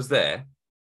idea was there,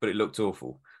 but it looked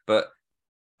awful. But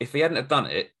if he hadn't have done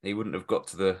it, he wouldn't have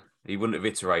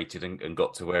iterated and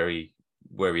got to where he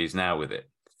is now with it.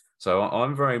 So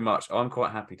I'm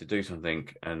quite happy to do something,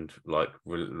 and like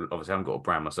obviously I haven't got a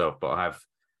brand myself, but I have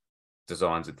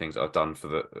designs and things that I've done for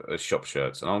the shop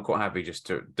shirts, and I'm quite happy just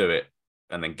to do it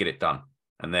and then get it done.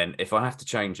 And then if I have to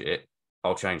change it,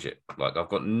 I'll change it. Like I've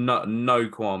got no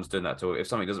qualms doing that at all. If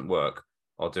something doesn't work,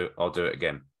 I'll do it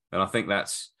again. And I think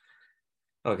that's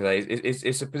okay.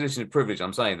 It's a position of privilege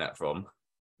I'm saying that from,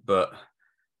 but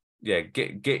yeah,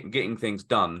 getting things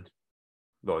done.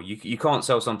 Well, you can't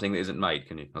sell something that isn't made,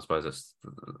 can you? I suppose that's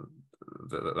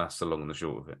the long and the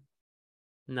short of it.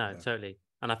 No, totally.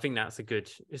 And I think it's a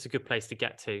good place to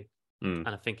get to. And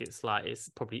I think it's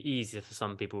probably easier for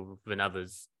some people than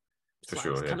others. For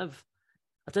sure, it's kind of,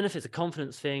 I don't know if it's a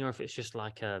confidence thing or if it's just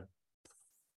like I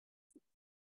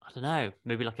don't know,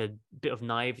 maybe like a bit of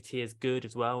naivety is good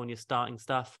as well when you're starting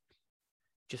stuff.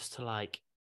 Just to like,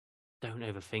 don't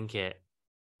overthink it,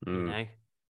 you know?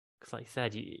 Because like you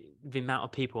said, the amount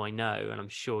of people I know, and I'm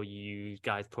sure you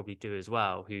guys probably do as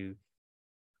well, who,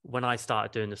 when I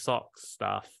started doing the socks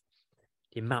stuff,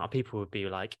 the amount of people would be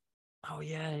like, oh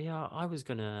yeah, I was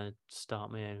going to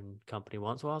start my own company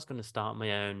once, or I was going to start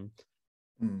my own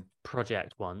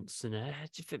project once.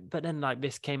 But then like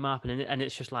this came up and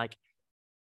it's just like,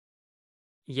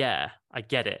 yeah, I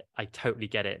get it. I totally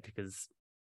get it, because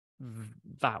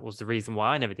that was the reason why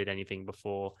I never did anything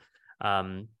before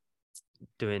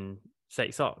doing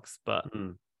Seity Socks. But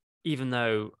even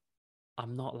though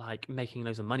I'm not like making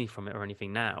loads of money from it or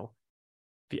anything now.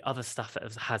 The other stuff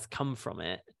that has come from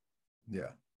it,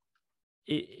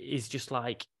 it is just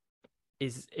like,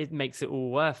 it makes it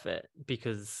all worth it,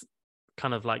 because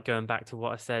kind of like going back to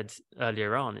what I said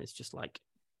earlier on, it's just like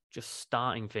just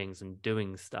starting things and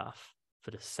doing stuff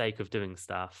for the sake of doing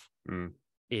stuff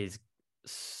is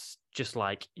just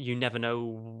like, you never know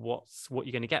what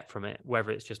you're going to get from it,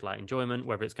 whether it's just like enjoyment,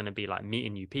 whether it's going to be like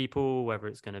meeting new people, whether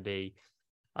it's going to be,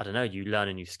 I don't know, you learn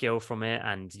a new skill from it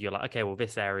and you're like, okay, well,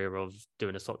 this area of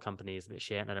doing a sock company is a bit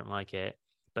shit and I don't like it,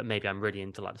 but maybe I'm really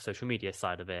into like the social media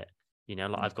side of it. You know,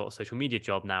 like I've got a social media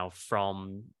job now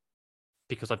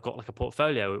because I've got like a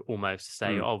portfolio almost to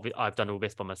say, oh, I've done all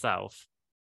this by myself.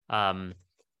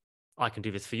 I can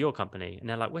do this for your company. And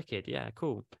they're like, wicked, yeah,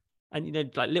 cool. And, you know,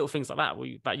 like little things like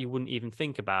that you wouldn't even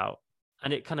think about.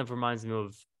 And it kind of reminds me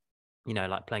of, you know,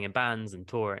 like playing in bands and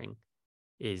touring,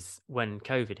 is when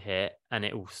COVID hit and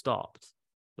it all stopped.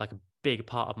 Like a big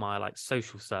part of my like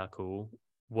social circle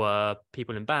were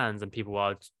people in bands and people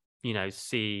I'd, you know,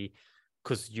 see,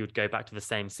 because you'd go back to the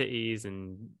same cities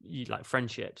and you like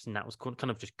friendships, and that was kind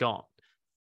of just gone.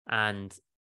 And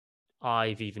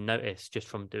I've even noticed just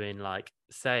from doing like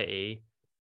Seity,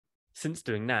 since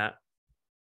doing that,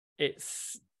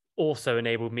 it's also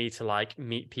enabled me to like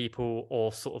meet people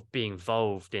or sort of be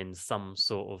involved in some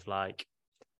sort of like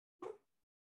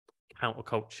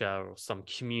counterculture or some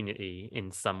community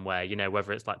in some way, you know,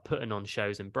 whether it's like putting on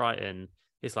shows in Brighton.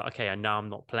 It's like, okay, I know I'm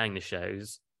not playing the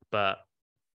shows, but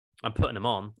I'm putting them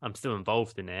on, I'm still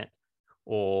involved in it.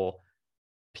 Or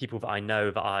people that I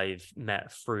know that I've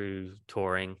met through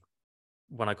touring.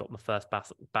 When I got my first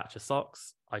batch of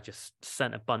socks, I just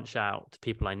sent a bunch out to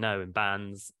people I know in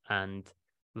bands, and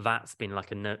that's been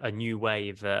like a new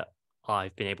way that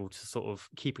I've been able to sort of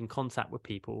keep in contact with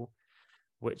people,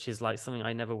 which is like something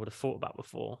I never would have thought about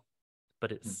before,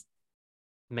 but it's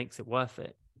makes it worth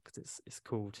it, because it's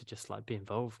cool to just like be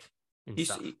involved in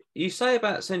stuff. You say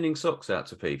about sending socks out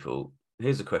to people.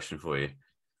 Here's a question for you.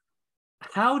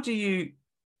 How do you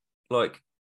like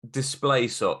display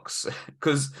socks?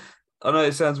 Because I know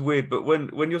it sounds weird, but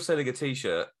when you're selling a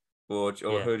t-shirt or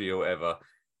a hoodie or whatever,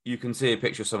 you can see a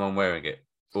picture of someone wearing it,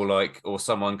 or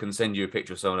someone can send you a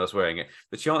picture of someone else wearing it.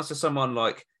 The chance of someone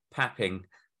like papping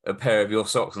a pair of your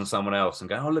socks on someone else and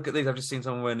going, oh, look at these, I've just seen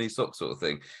someone wearing these socks, sort of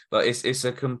thing. Like it's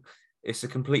a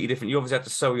completely different. You obviously have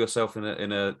to sell yourself in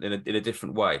a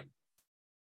different way.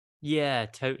 Yeah,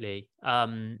 totally.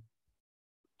 I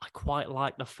quite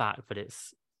like the fact that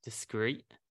it's discreet.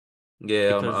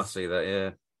 Yeah, I see that. Yeah.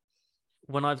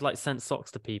 When I've like sent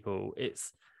socks to people,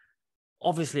 it's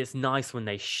obviously it's nice when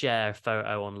they share a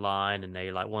photo online and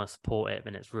they like want to support it,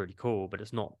 and it's really cool, but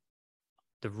it's not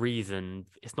the reason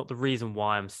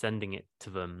why I'm sending it to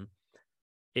them.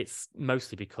 It's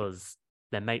mostly because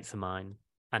they're mates of mine,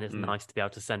 and it's nice to be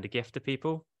able to send a gift to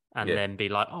people and then be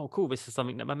like, oh, cool, this is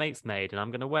something that my mate's made and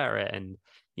I'm going to wear it. And,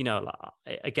 you know,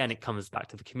 like, again, it comes back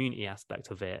to the community aspect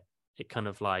of it. It kind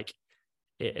of like,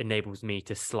 it enables me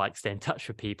to like stay in touch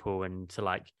with people and to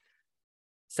like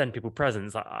send people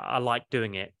presents. I like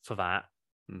doing it for that.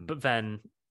 But then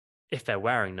if they're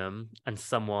wearing them and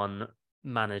someone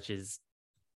manages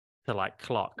to like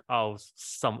clock, oh,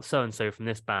 so-and-so from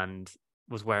this band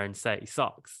was wearing Seity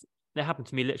socks. It happened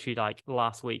to me literally like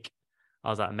last week.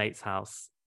 I was at a mate's house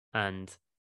and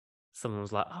someone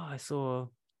was like, oh, I saw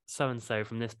so-and-so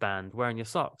from this band wearing your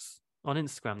socks on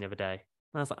Instagram the other day.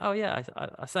 And I was like, oh yeah,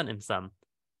 I sent him some.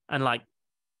 And like,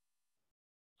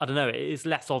 I don't know, it's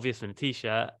less obvious than a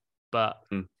t-shirt, but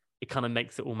it kind of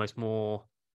makes it almost more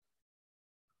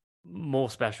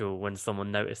special when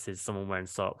someone notices someone wearing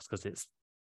socks, because it's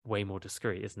way more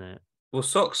discreet, isn't it? Well,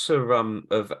 socks are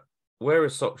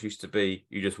whereas socks used to be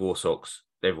you just wore socks.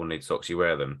 Everyone needs socks, you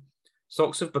wear them.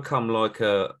 Socks have become like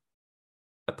a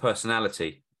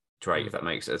personality trait, if that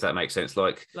makes sense.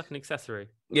 Like an accessory.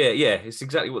 Yeah, it's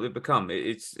exactly what they've become.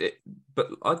 But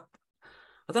I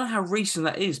don't know how recent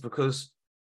that is, because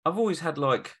I've always had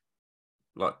like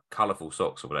colourful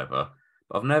socks or whatever,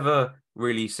 but I've never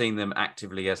really seen them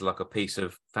actively as like a piece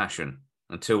of fashion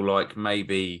until like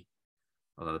maybe,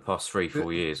 I don't know, the past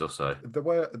 3-4 years or so. The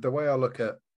way I look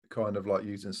at kind of like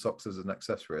using socks as an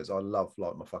accessory is, I love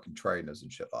like my fucking trainers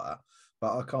and shit like that,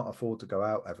 but I can't afford to go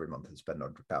out every month and spend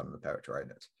 £100 on a pair of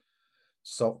trainers.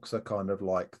 Socks are kind of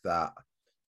like that.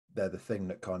 They're the thing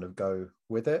that kind of go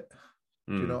with it.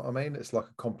 Do you know what I mean? It's like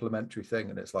a complementary thing,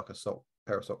 and it's like a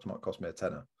pair of socks might cost me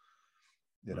 £10.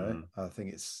 You know, I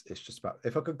think it's just about,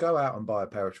 if I could go out and buy a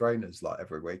pair of trainers like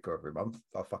every week or every month,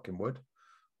 I fucking would.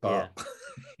 But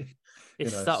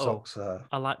it's subtle. Socks,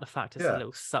 I like the fact it's a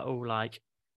little subtle, like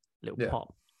little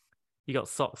pop. You got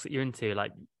socks that you're into,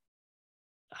 like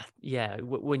yeah,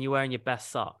 when you're wearing your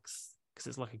best socks, because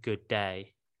it's like a good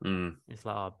day. Mm. It's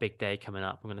like, oh, big day coming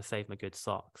up. I'm going to save my good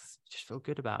socks. Just feel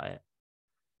good about it.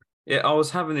 Yeah, I was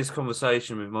having this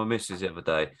conversation with my missus the other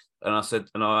day, and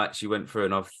I actually went through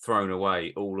and I've thrown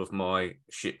away all of my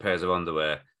shit pairs of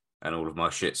underwear and all of my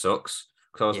shit socks.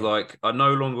 Because I was like, I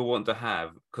no longer want to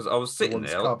have, because I was sitting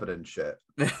there covered in shit.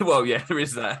 Well, yeah, there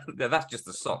is that. Yeah, that's just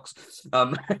the socks.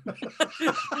 And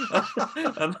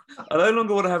I no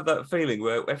longer want to have that feeling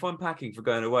where if I'm packing for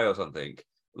going away or something,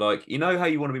 like, you know how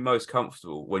you want to be most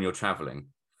comfortable when you're traveling.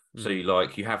 So you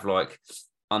have like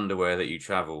underwear that you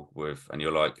travel with, and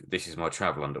you're like, this is my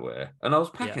travel underwear. And I was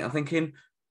packing, I'm thinking,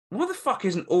 why the fuck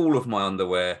isn't all of my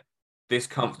underwear this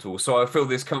comfortable? So I feel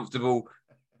this comfortable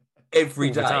every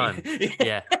all the day. time.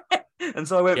 Yeah. And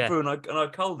so I went through and I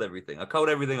culled everything. I culled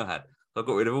everything I had. I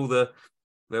got rid of all the.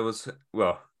 There was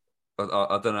I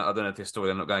don't know if this story.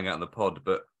 I'm not going out in the pod,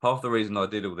 but half the reason I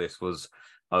did all this was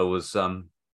I was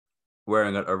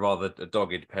wearing a rather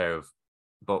dogged pair of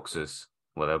boxers.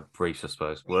 Well, they're briefs, I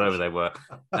suppose, whatever they were,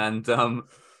 and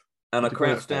I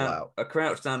crouched down. I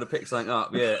crouched down to pick something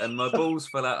up, and my balls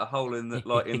fell out a hole in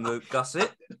the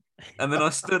gusset, and then I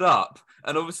stood up,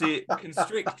 and obviously it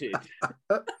constricted.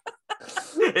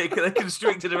 It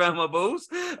constricted around my balls,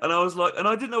 and I was like, and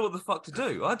I didn't know what the fuck to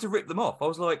do. I had to rip them off. I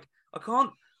was like, I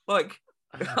can't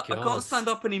stand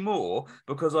up anymore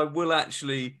because I will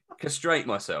actually castrate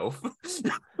myself.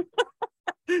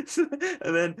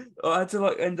 And then I had to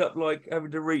end up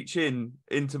having to reach into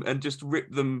and just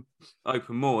rip them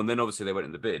open more, and then obviously they went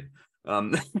in the bin.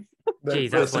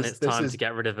 Geez, that's when it's time to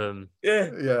get rid of them. Yeah.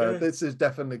 This is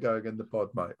definitely going in the pod,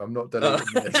 mate. I'm not deleting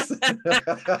this.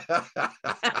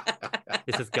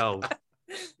 This is gold.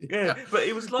 Yeah, but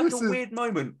it was like a weird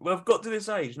moment where I've got to this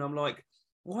age and I'm like,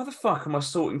 why the fuck am I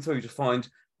sorting through to find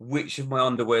which of my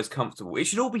underwear is comfortable? It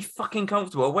should all be fucking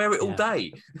comfortable. I wear it all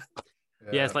day.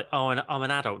 Yeah, it's like, I'm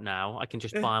an adult now. I can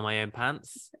just buy my own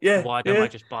pants. Yeah. Why don't I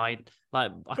just buy, I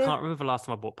can't remember the last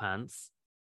time I bought pants.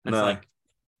 And it's like,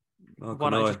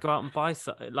 why don't I just go out and buy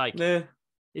something?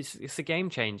 It's a game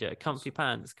changer. Comfy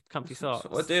pants, comfy socks.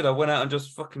 That's what I did. I went out and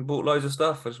just fucking bought loads of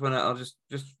stuff. I just went out and just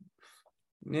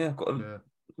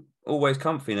always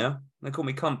comfy now. They call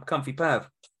me Comfy Pav.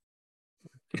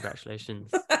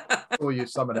 Congratulations. Or you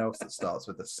someone else that starts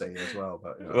with a C as well,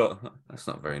 but well, that's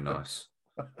not very nice.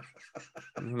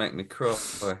 You make me cry.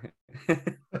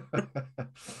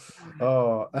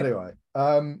 Oh, anyway, do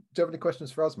you have any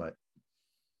questions for us, mate?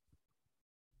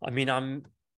 I mean, I'm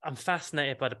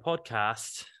fascinated by the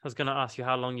podcast. I was going to ask you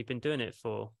how long you've been doing it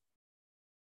for.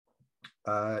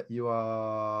 You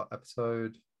are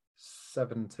episode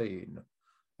 17.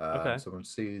 Okay. So on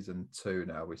season 2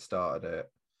 now. We started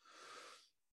it.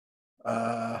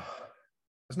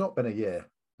 It's not been a year,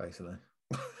 basically.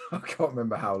 I can't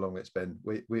remember how long it's been.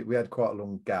 We had quite a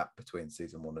long gap between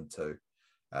season 1 and 2.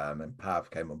 And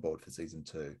Pav came on board for season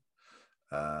 2.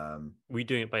 Were you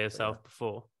doing it by yourself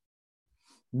before?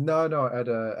 No. I had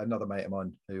another mate of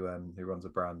mine who runs a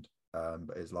brand,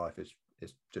 but his life is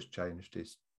just changed.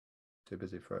 He's too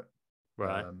busy for it.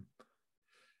 Right.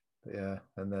 But yeah,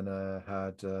 and then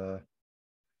had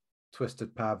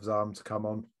Twisted Pav's arm to come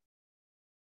on.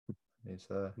 He's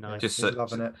nice. He's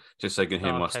loving it. Just so you can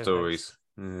hear my stories.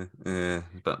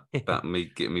 About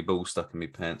me getting me balls stuck in my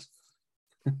pants.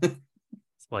 That's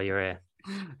why you're here.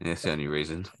 Yeah, it's the only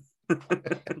reason.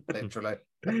 Literally.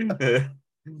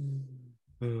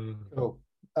 Cool.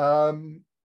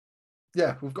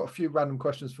 Yeah, we've got a few random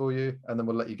questions for you, and then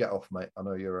we'll let you get off, mate. I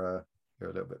know you're a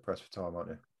little bit pressed for time, aren't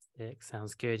you? It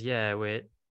sounds good. Yeah,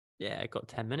 got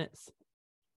 10 minutes.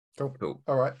 Cool.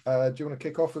 All right. Do you want to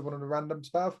kick off with one of the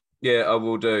randoms, Pav? Yeah, I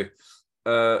will do.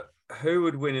 Who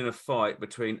would win in a fight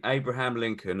between Abraham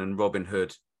Lincoln and Robin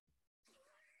Hood?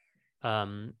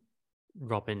 Robin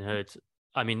Hood.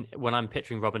 I mean, when I'm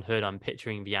picturing Robin Hood, I'm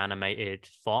picturing the animated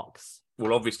fox.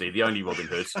 Well, obviously, the only Robin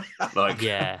Hood.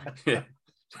 Yeah.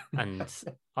 And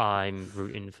I'm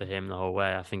rooting for him the whole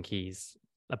way. I think he's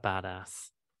a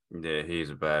badass. Yeah, he's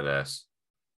a badass.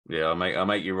 Yeah, I'll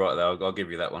make you right there. I'll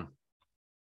give you that one.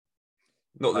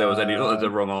 Not that there was not that there's a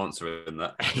wrong answer in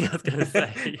that. I was going to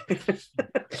say.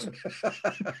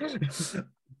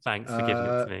 Thanks for giving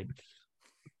it to me.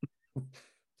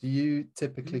 Do you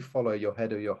typically follow your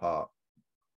head or your heart?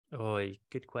 Oh,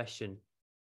 good question.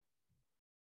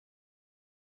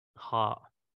 Heart.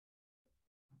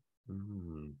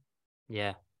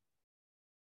 Yeah,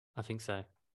 I think so.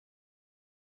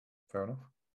 Fair enough.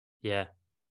 Yeah,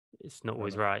 it's not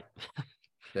always right.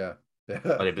 Yeah.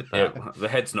 The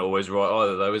head's not always right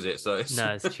either, though, is it? So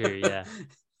no, it's true. Yeah,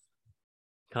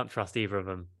 can't trust either of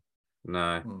them.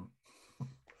 No.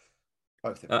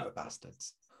 Both of them are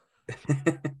bastards.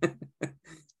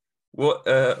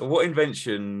 What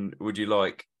invention would you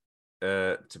like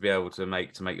to be able to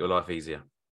make your life easier?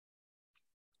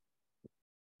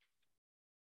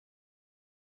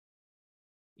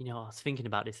 You know, I was thinking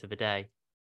about this the other day,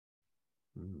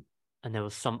 and there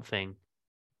was something.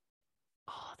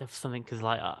 Oh, there was something because,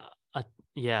 like, I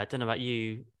don't know about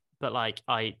you, but like,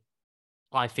 I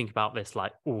think about this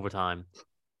like all the time.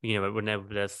 You know,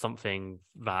 whenever there's something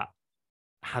that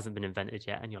hasn't been invented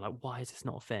yet, and you're like, why is this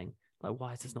not a thing? Like,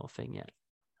 why is this not a thing yet?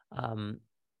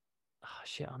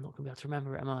 Shit, I'm not gonna be able to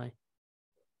remember it, am I?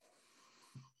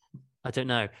 I don't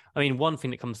know. I mean, one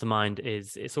thing that comes to mind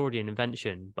is it's already an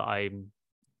invention, but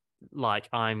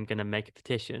I'm gonna make a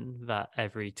petition that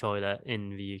every toilet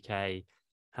in the UK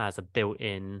has a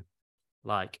built-in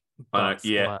like butt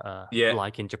squirter,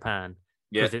 like in Japan.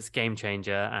 Because it's game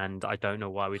changer, and I don't know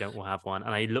why we don't all have one.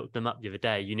 And I looked them up the other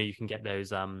day. You know, you can get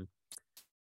those. I can't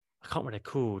remember what they're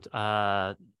called.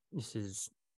 I can't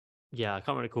remember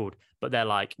what they're called. But they're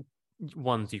like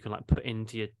ones you can like put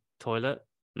into your toilet,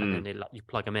 and then you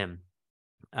plug them in.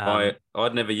 I'd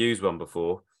never used one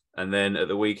before, and then at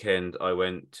the weekend I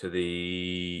went to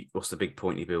what's the big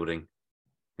pointy building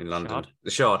in London? Shard?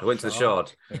 The Shard. I went to the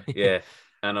Shard. Yeah,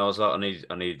 and I was like,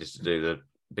 I needed just to do the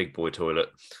big boy toilet.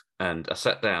 And I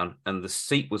sat down and the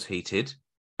seat was heated.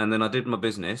 And then I did my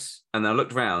business and I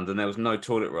looked around and there was no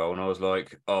toilet roll. And I was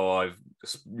like, oh,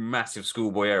 massive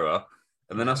schoolboy error.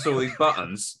 And then I saw these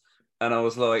buttons and I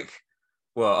was like,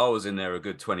 well, I was in there a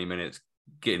good 20 minutes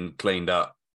getting cleaned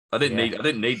up. I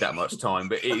didn't need that much time,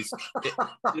 but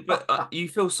you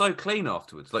feel so clean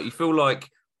afterwards. Like you feel like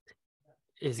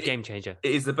it's a game changer.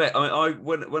 It is the best. I mean,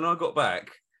 when I got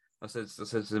back, I said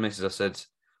to the missus, I said,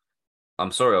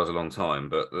 I'm sorry I was a long time,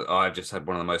 but I've just had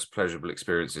one of the most pleasurable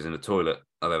experiences in a toilet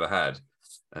I've ever had.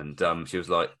 And she was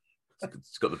like,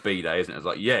 it's got the B day, isn't it? I was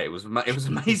like, yeah, it was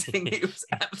amazing. It was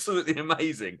absolutely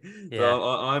amazing. Yeah. So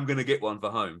I'm going to get one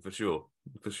for home for sure.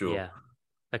 Yeah,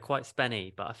 they're quite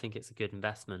spenny, but I think it's a good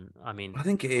investment. I mean, I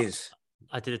think it is.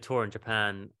 I did a tour in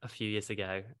Japan a few years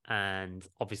ago, and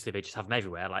obviously they just have them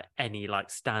everywhere. Like any like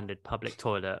standard public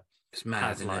toilet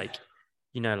has like,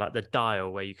 you know, like the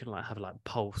dial where you can like have like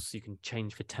pulse, you can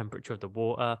change the temperature of the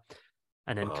water.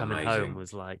 And then coming home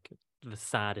was like the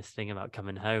saddest thing about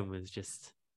coming home was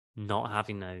just not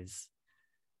having those.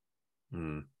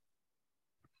 No,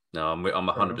 I'm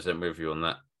 100% with you on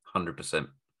that. 100%.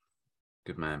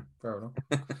 Good man. Fair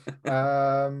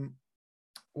enough.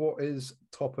 What is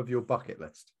top of your bucket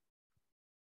list?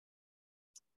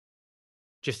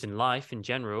 Just in life in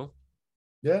general.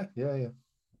 Yeah.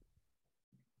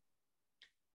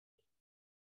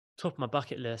 Top of my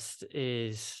bucket list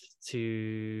is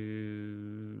to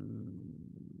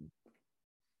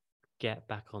get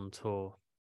back on tour.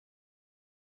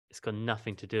 It's got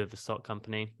nothing to do with the sock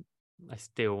company. I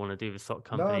still want to do the sock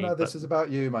company. No, this is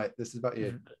about you, mate. This is about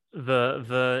you.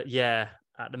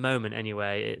 At the moment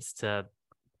anyway, it's to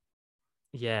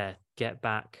get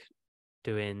back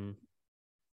doing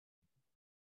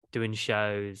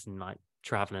shows and like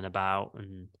traveling about,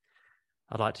 and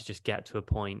I'd like to just get to a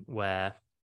point where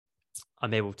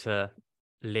I'm able to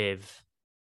live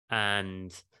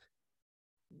and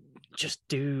just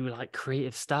do like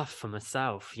creative stuff for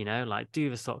myself, you know, like do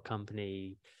the sock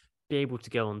company, be able to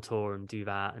go on tour and do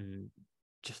that, and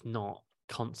just not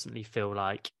constantly feel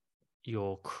like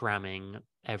you're cramming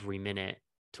every minute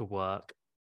to work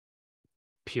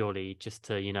purely just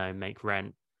to, you know, make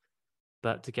rent,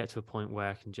 but to get to a point where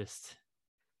I can just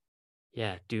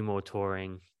do more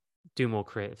touring, do more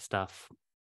creative stuff.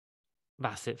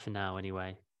 That's it for now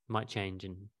anyway. Might change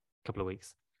in a couple of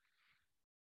weeks.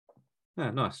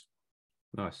 Yeah, nice.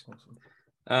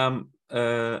 Awesome.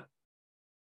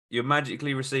 You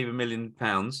magically receive £1 million,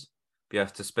 but you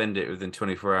have to spend it within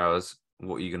 24 hours.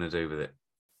 What are you going to do with it?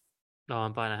 Oh,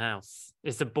 I'm buying a house.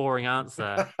 It's a boring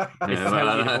answer. It's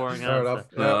totally a boring answer.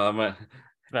 No,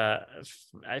 but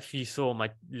if you saw my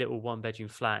little 1-bedroom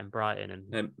flat in Brighton and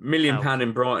 £1 million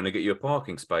in Brighton to get you a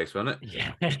parking space, wasn't it?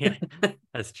 Yeah,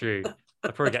 that's true.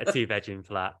 I'd probably get a 2-bedroom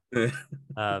flat.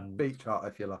 Beach hut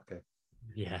if you're lucky.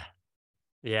 Yeah.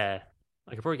 I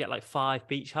could probably get like 5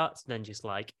 beach huts and then just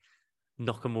like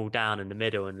knock them all down in the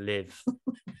middle and live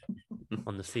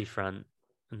on the seafront.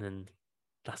 And then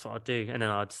that's what I'd do. And then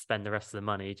I'd spend the rest of the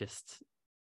money just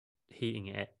heating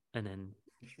it and then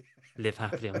live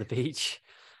happily on the beach.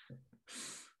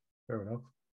 Fair enough.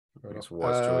 That's a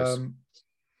wise choice.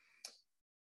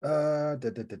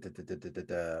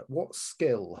 What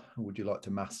skill would you like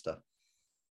to master?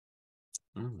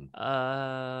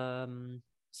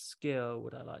 Skill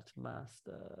would I like to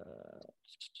master?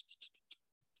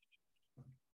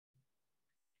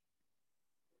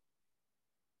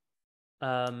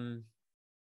 I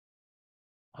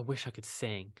wish I could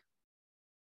sing.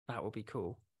 That would be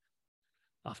cool.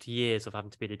 After years of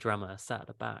having to be the drummer, sat at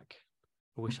the back,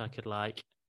 I wish I could like.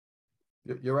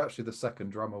 You're actually the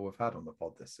second drummer we've had on the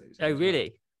pod this season. Oh,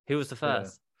 really? Who was the Yeah.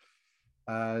 first?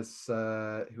 As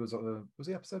he was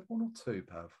he episode 1 or 2,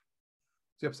 Pav? Was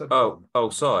he episode Oh,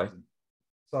 1? Si.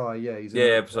 Si, yeah, he's Yeah,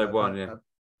 in episode 1, yeah. a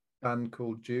band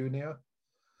called Junior.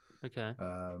 Okay.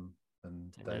 And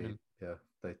Don't know them.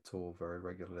 they tour very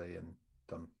regularly and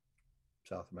done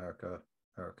South America,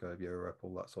 Europe,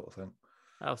 all that sort of thing.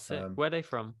 Oh, sick. Where are they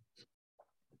from?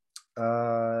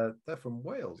 They're from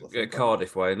Wales, I think.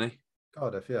 Cardiff way, isn't he?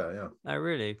 Cardiff, yeah. Oh,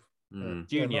 really? Mm.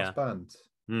 Junior. Yeah, nice band.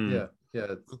 Mm.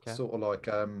 Yeah. Okay. Sort of like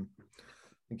I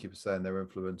think he was saying their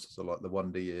influences are like the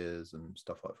Wonder Years and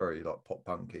stuff, like very like pop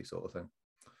punky sort of thing.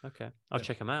 Okay, I'll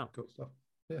check them out. Cool stuff.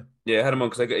 Yeah, I had him on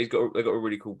because they got a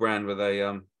really cool brand where they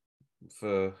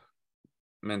for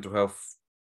mental health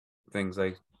things,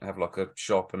 they have like a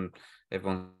shop and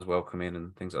everyone's welcome in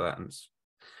and things like that. And it's,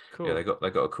 Cool. yeah, they got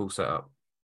a cool setup.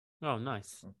 Oh,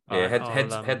 nice. Yeah,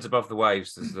 Alright, heads above the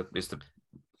waves is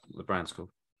the brand's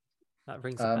called. That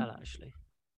rings a bell, actually.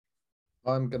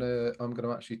 I'm gonna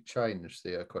actually change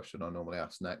the question I normally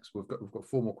ask next. We've got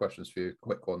 4 more questions for you,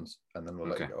 quick ones, and then we'll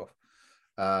let you go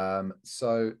off.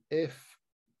 So if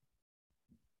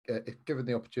given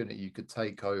the opportunity, you could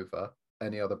take over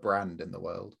any other brand in the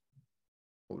world,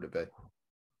 what would it be?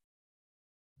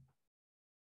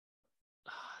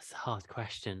 It's a hard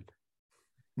question.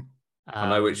 I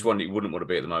know which one you wouldn't want to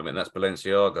be at the moment. That's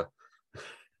Balenciaga.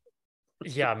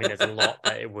 Yeah, I mean, there's a lot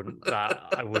that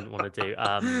I wouldn't want to do.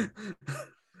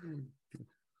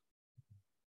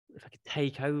 If I could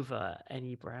take over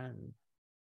any brand,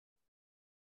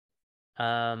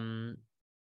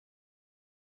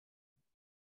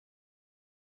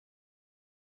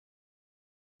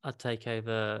 I'd take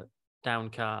over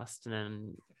Downcast and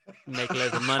then make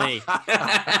loads of money.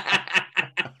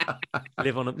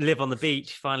 live on the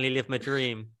beach. Finally, live my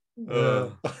dream.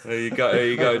 There you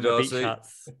go, Darcy.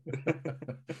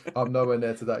 I'm nowhere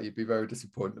near to that. You'd be very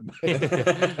disappointed.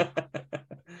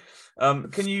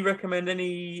 Can you recommend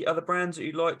any other brands that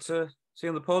you'd like to see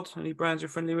on the pod? Any brands you're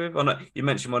friendly with? I know you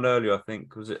mentioned one earlier. I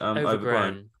think was it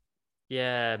Overgrown?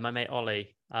 Yeah, my mate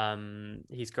Ollie.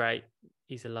 He's great.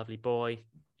 He's a lovely boy.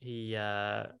 We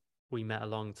met a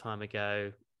long time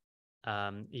ago.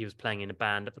 He was playing in a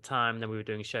band at the time. Then we were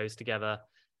doing shows together.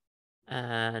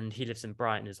 And he lives in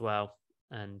Brighton as well.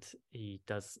 And he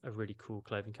does a really cool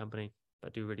clothing company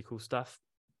that do really cool stuff.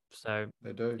 So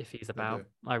they do. If he's about,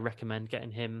 I recommend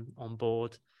getting him on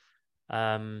board.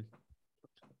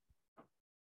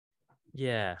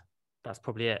 Yeah, that's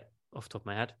probably it off the top of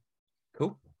my head.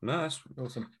 Cool. Nice.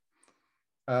 Awesome.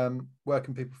 Where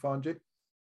can people find you?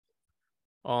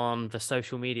 On the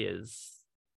social medias.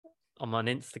 I'm on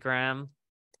Instagram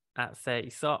at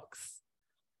Seity Socks.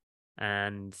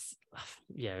 And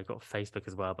yeah, I've got Facebook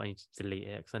as well, but I need to delete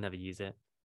it because I never use it.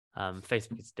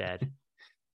 Facebook is dead.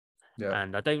 Yeah.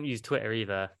 And I don't use Twitter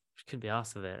either. I couldn't be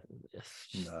asked with it.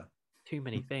 No. Too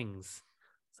many things.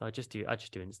 So I just do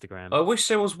Instagram. I wish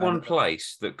there was one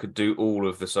place that could do all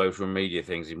of the social media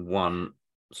things in one,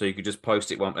 so you could just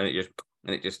post it one and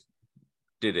it just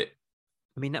did it.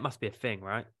 I mean, that must be a thing,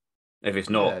 right? If it's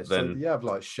not, then so you have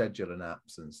like scheduling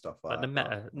apps and stuff like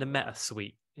that. The Meta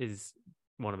Suite is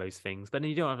one of those things, but then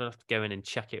you don't have to go in and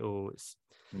check it all. It's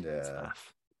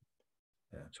faff.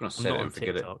 Yeah. Just want to set it and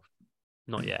forget TikTok.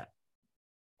 Not yet.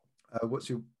 What's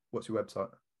your website?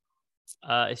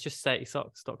 It's just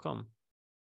SeitySocks.com.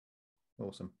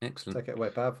 Awesome. Excellent. Take it away,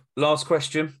 Pav. Last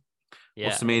question.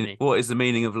 Yeah. What is the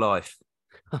meaning of life?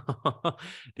 The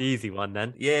easy one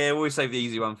then. Yeah, we'll save the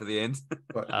easy one for the end.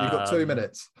 Right, you've got 2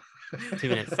 minutes. 2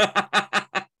 minutes.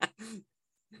 I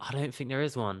don't think there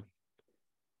is one.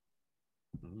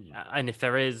 And if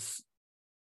there is,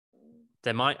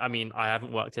 there might. I mean, I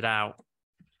haven't worked it out.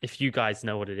 If you guys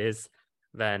know what it is,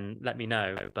 then let me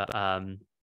know. But I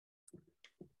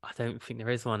don't think there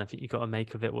is one. I think you've got to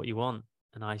make of it what you want.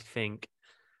 And I think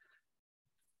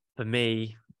for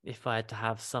me, if I had to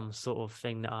have some sort of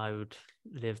thing that I would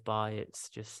live by, it's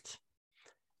just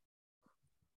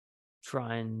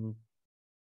try and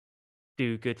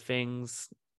do good things,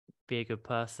 be a good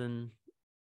person,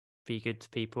 be good to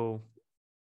people,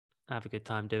 have a good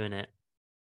time doing it.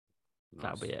 Nice.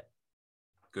 That'll be it.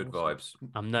 Good vibes.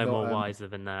 I'm no more wiser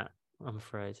than that, I'm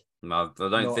afraid. No, I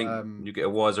don't think you get a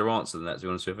wiser answer than that, to be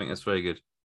honest with you. I think that's very good.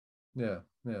 Yeah,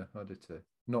 I did too.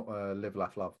 Not live,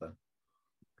 laugh, love then.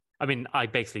 I mean, I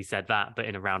basically said that, but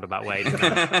in a roundabout way.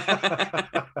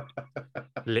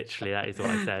 Literally, that is what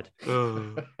I said.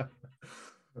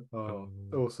 Oh,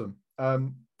 awesome.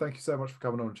 Thank you so much for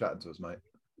coming on and chatting to us, mate.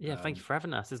 Yeah, thank you for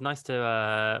having us. It's nice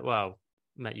to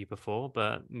met you before,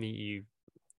 but meet you.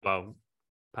 Well,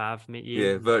 Pav, meet you.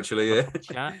 Yeah, virtually. Yeah,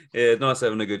 chat. Yeah, nice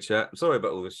having a good chat. I'm sorry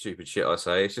about all the stupid shit I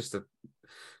say. It's just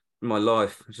my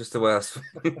life. It's just the way I.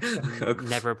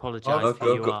 Never apologise for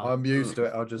who you are. I'm used to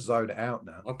it. I'll just zone it out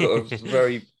now. I've got a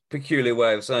very peculiar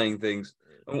way of saying things.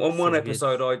 On one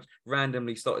episode, I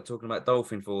randomly started talking about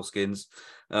dolphin foreskins.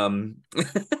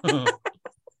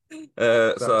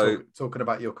 Talking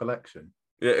about your collection.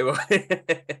 Yeah.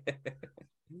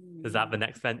 Is that the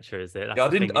next venture? Is it? That's Yeah,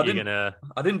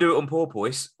 I didn't do it on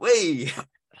porpoise. Whee!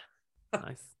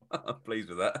 Nice. I'm pleased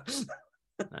with that.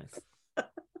 Nice.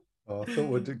 Oh, I thought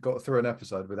we'd got through an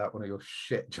episode without one of your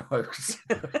shit jokes.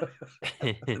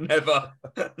 Never.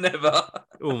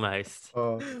 Almost.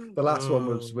 The last one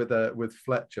was with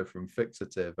Fletcher from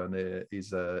Fixative, and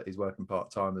he's working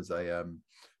part time as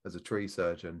a tree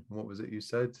surgeon. What was it you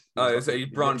said? So you're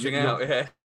branching out, yeah.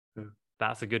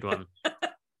 That's a good one.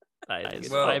 That is.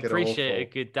 Well, I appreciate a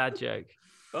good dad joke.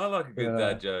 I like a good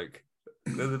dad joke.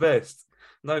 They're the best.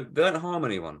 No, they don't harm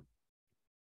anyone.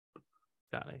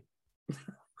 Exactly.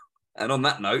 And on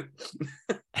that note,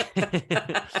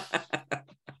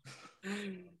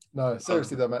 no,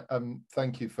 seriously though, mate.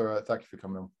 Thank you for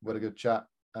coming on. What a good chat,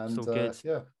 and it's all good.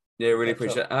 Yeah, really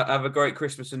appreciate it. Have a great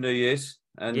Christmas and New Year's,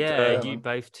 and you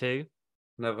both too.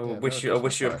 I wish you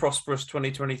a prosperous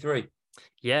 2023.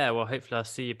 Yeah, well, hopefully I'll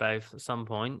see you both at some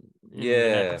point.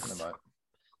 Yeah,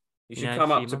 you should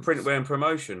come up to Printwear and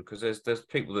Promotion, because there's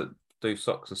people that do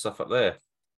socks and stuff up there.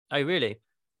 Oh, really?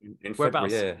 In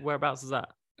Whereabouts? February, yeah. Whereabouts is that?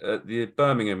 The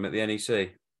Birmingham at the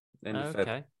NEC.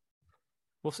 Okay.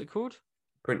 What's it called?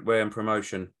 Printwear and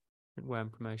Promotion. Printwear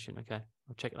and Promotion. Okay,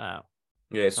 I'll check that out.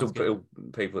 Yeah, it's all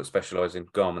people that specialise in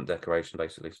garment decoration,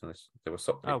 basically. So there were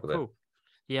sock people there.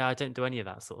 Yeah, I don't do any of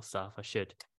that sort of stuff. I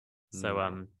should.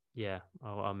 So yeah,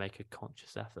 I'll make a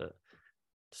conscious effort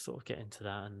to sort of get into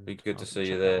that, and be good to see you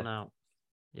check there. that one out.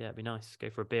 Yeah, it'd be nice. Go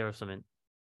for a beer or something.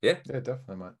 Yeah,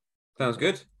 definitely, mate. Sounds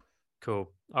good.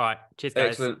 Cool. All right. Cheers, guys.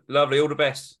 Excellent. Lovely. All the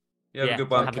best. You have a good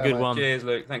one. Have a good one. Cheers,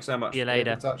 Luke. Thanks so much. See you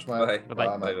later. Keep in touch, mate.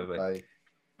 Bye. Bye. Bye.